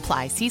conditions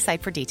apply. See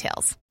site for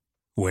details.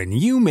 When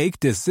you make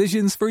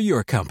decisions for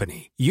your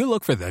company, you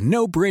look for the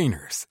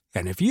no-brainers.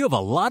 And if you have a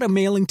lot of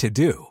mailing to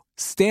do,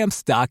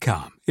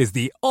 Stamps.com is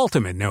the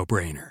ultimate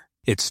no-brainer.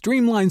 It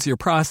streamlines your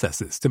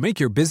processes to make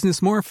your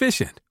business more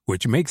efficient,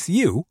 which makes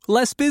you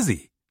less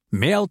busy.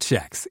 Mail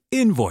checks,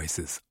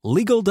 invoices,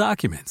 legal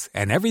documents,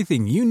 and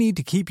everything you need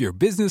to keep your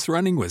business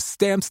running with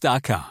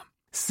Stamps.com.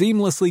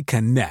 Seamlessly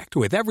connect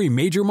with every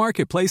major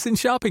marketplace and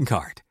shopping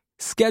cart.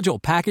 Schedule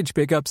package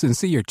pickups and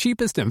see your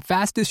cheapest and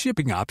fastest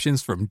shipping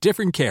options from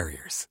different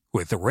carriers.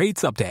 With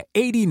rates up to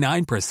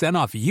 89%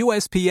 off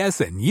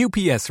USPS and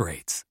UPS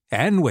rates.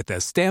 And with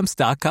the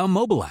Stamps.com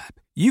mobile app,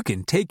 you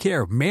can take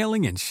care of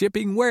mailing and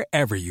shipping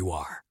wherever you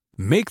are.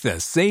 Make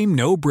the same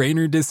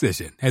no-brainer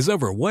decision as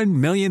over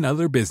 1 million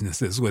other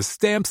businesses with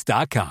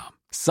Stamps.com.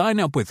 Sign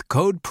up with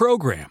code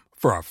PROGRAM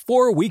for a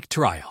 4-week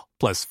trial,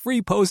 plus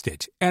free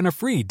postage and a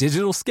free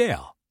digital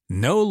scale.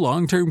 No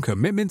long-term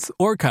commitments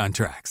or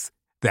contracts.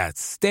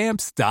 That's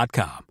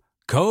Stamps.com.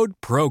 Code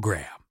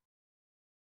PROGRAM.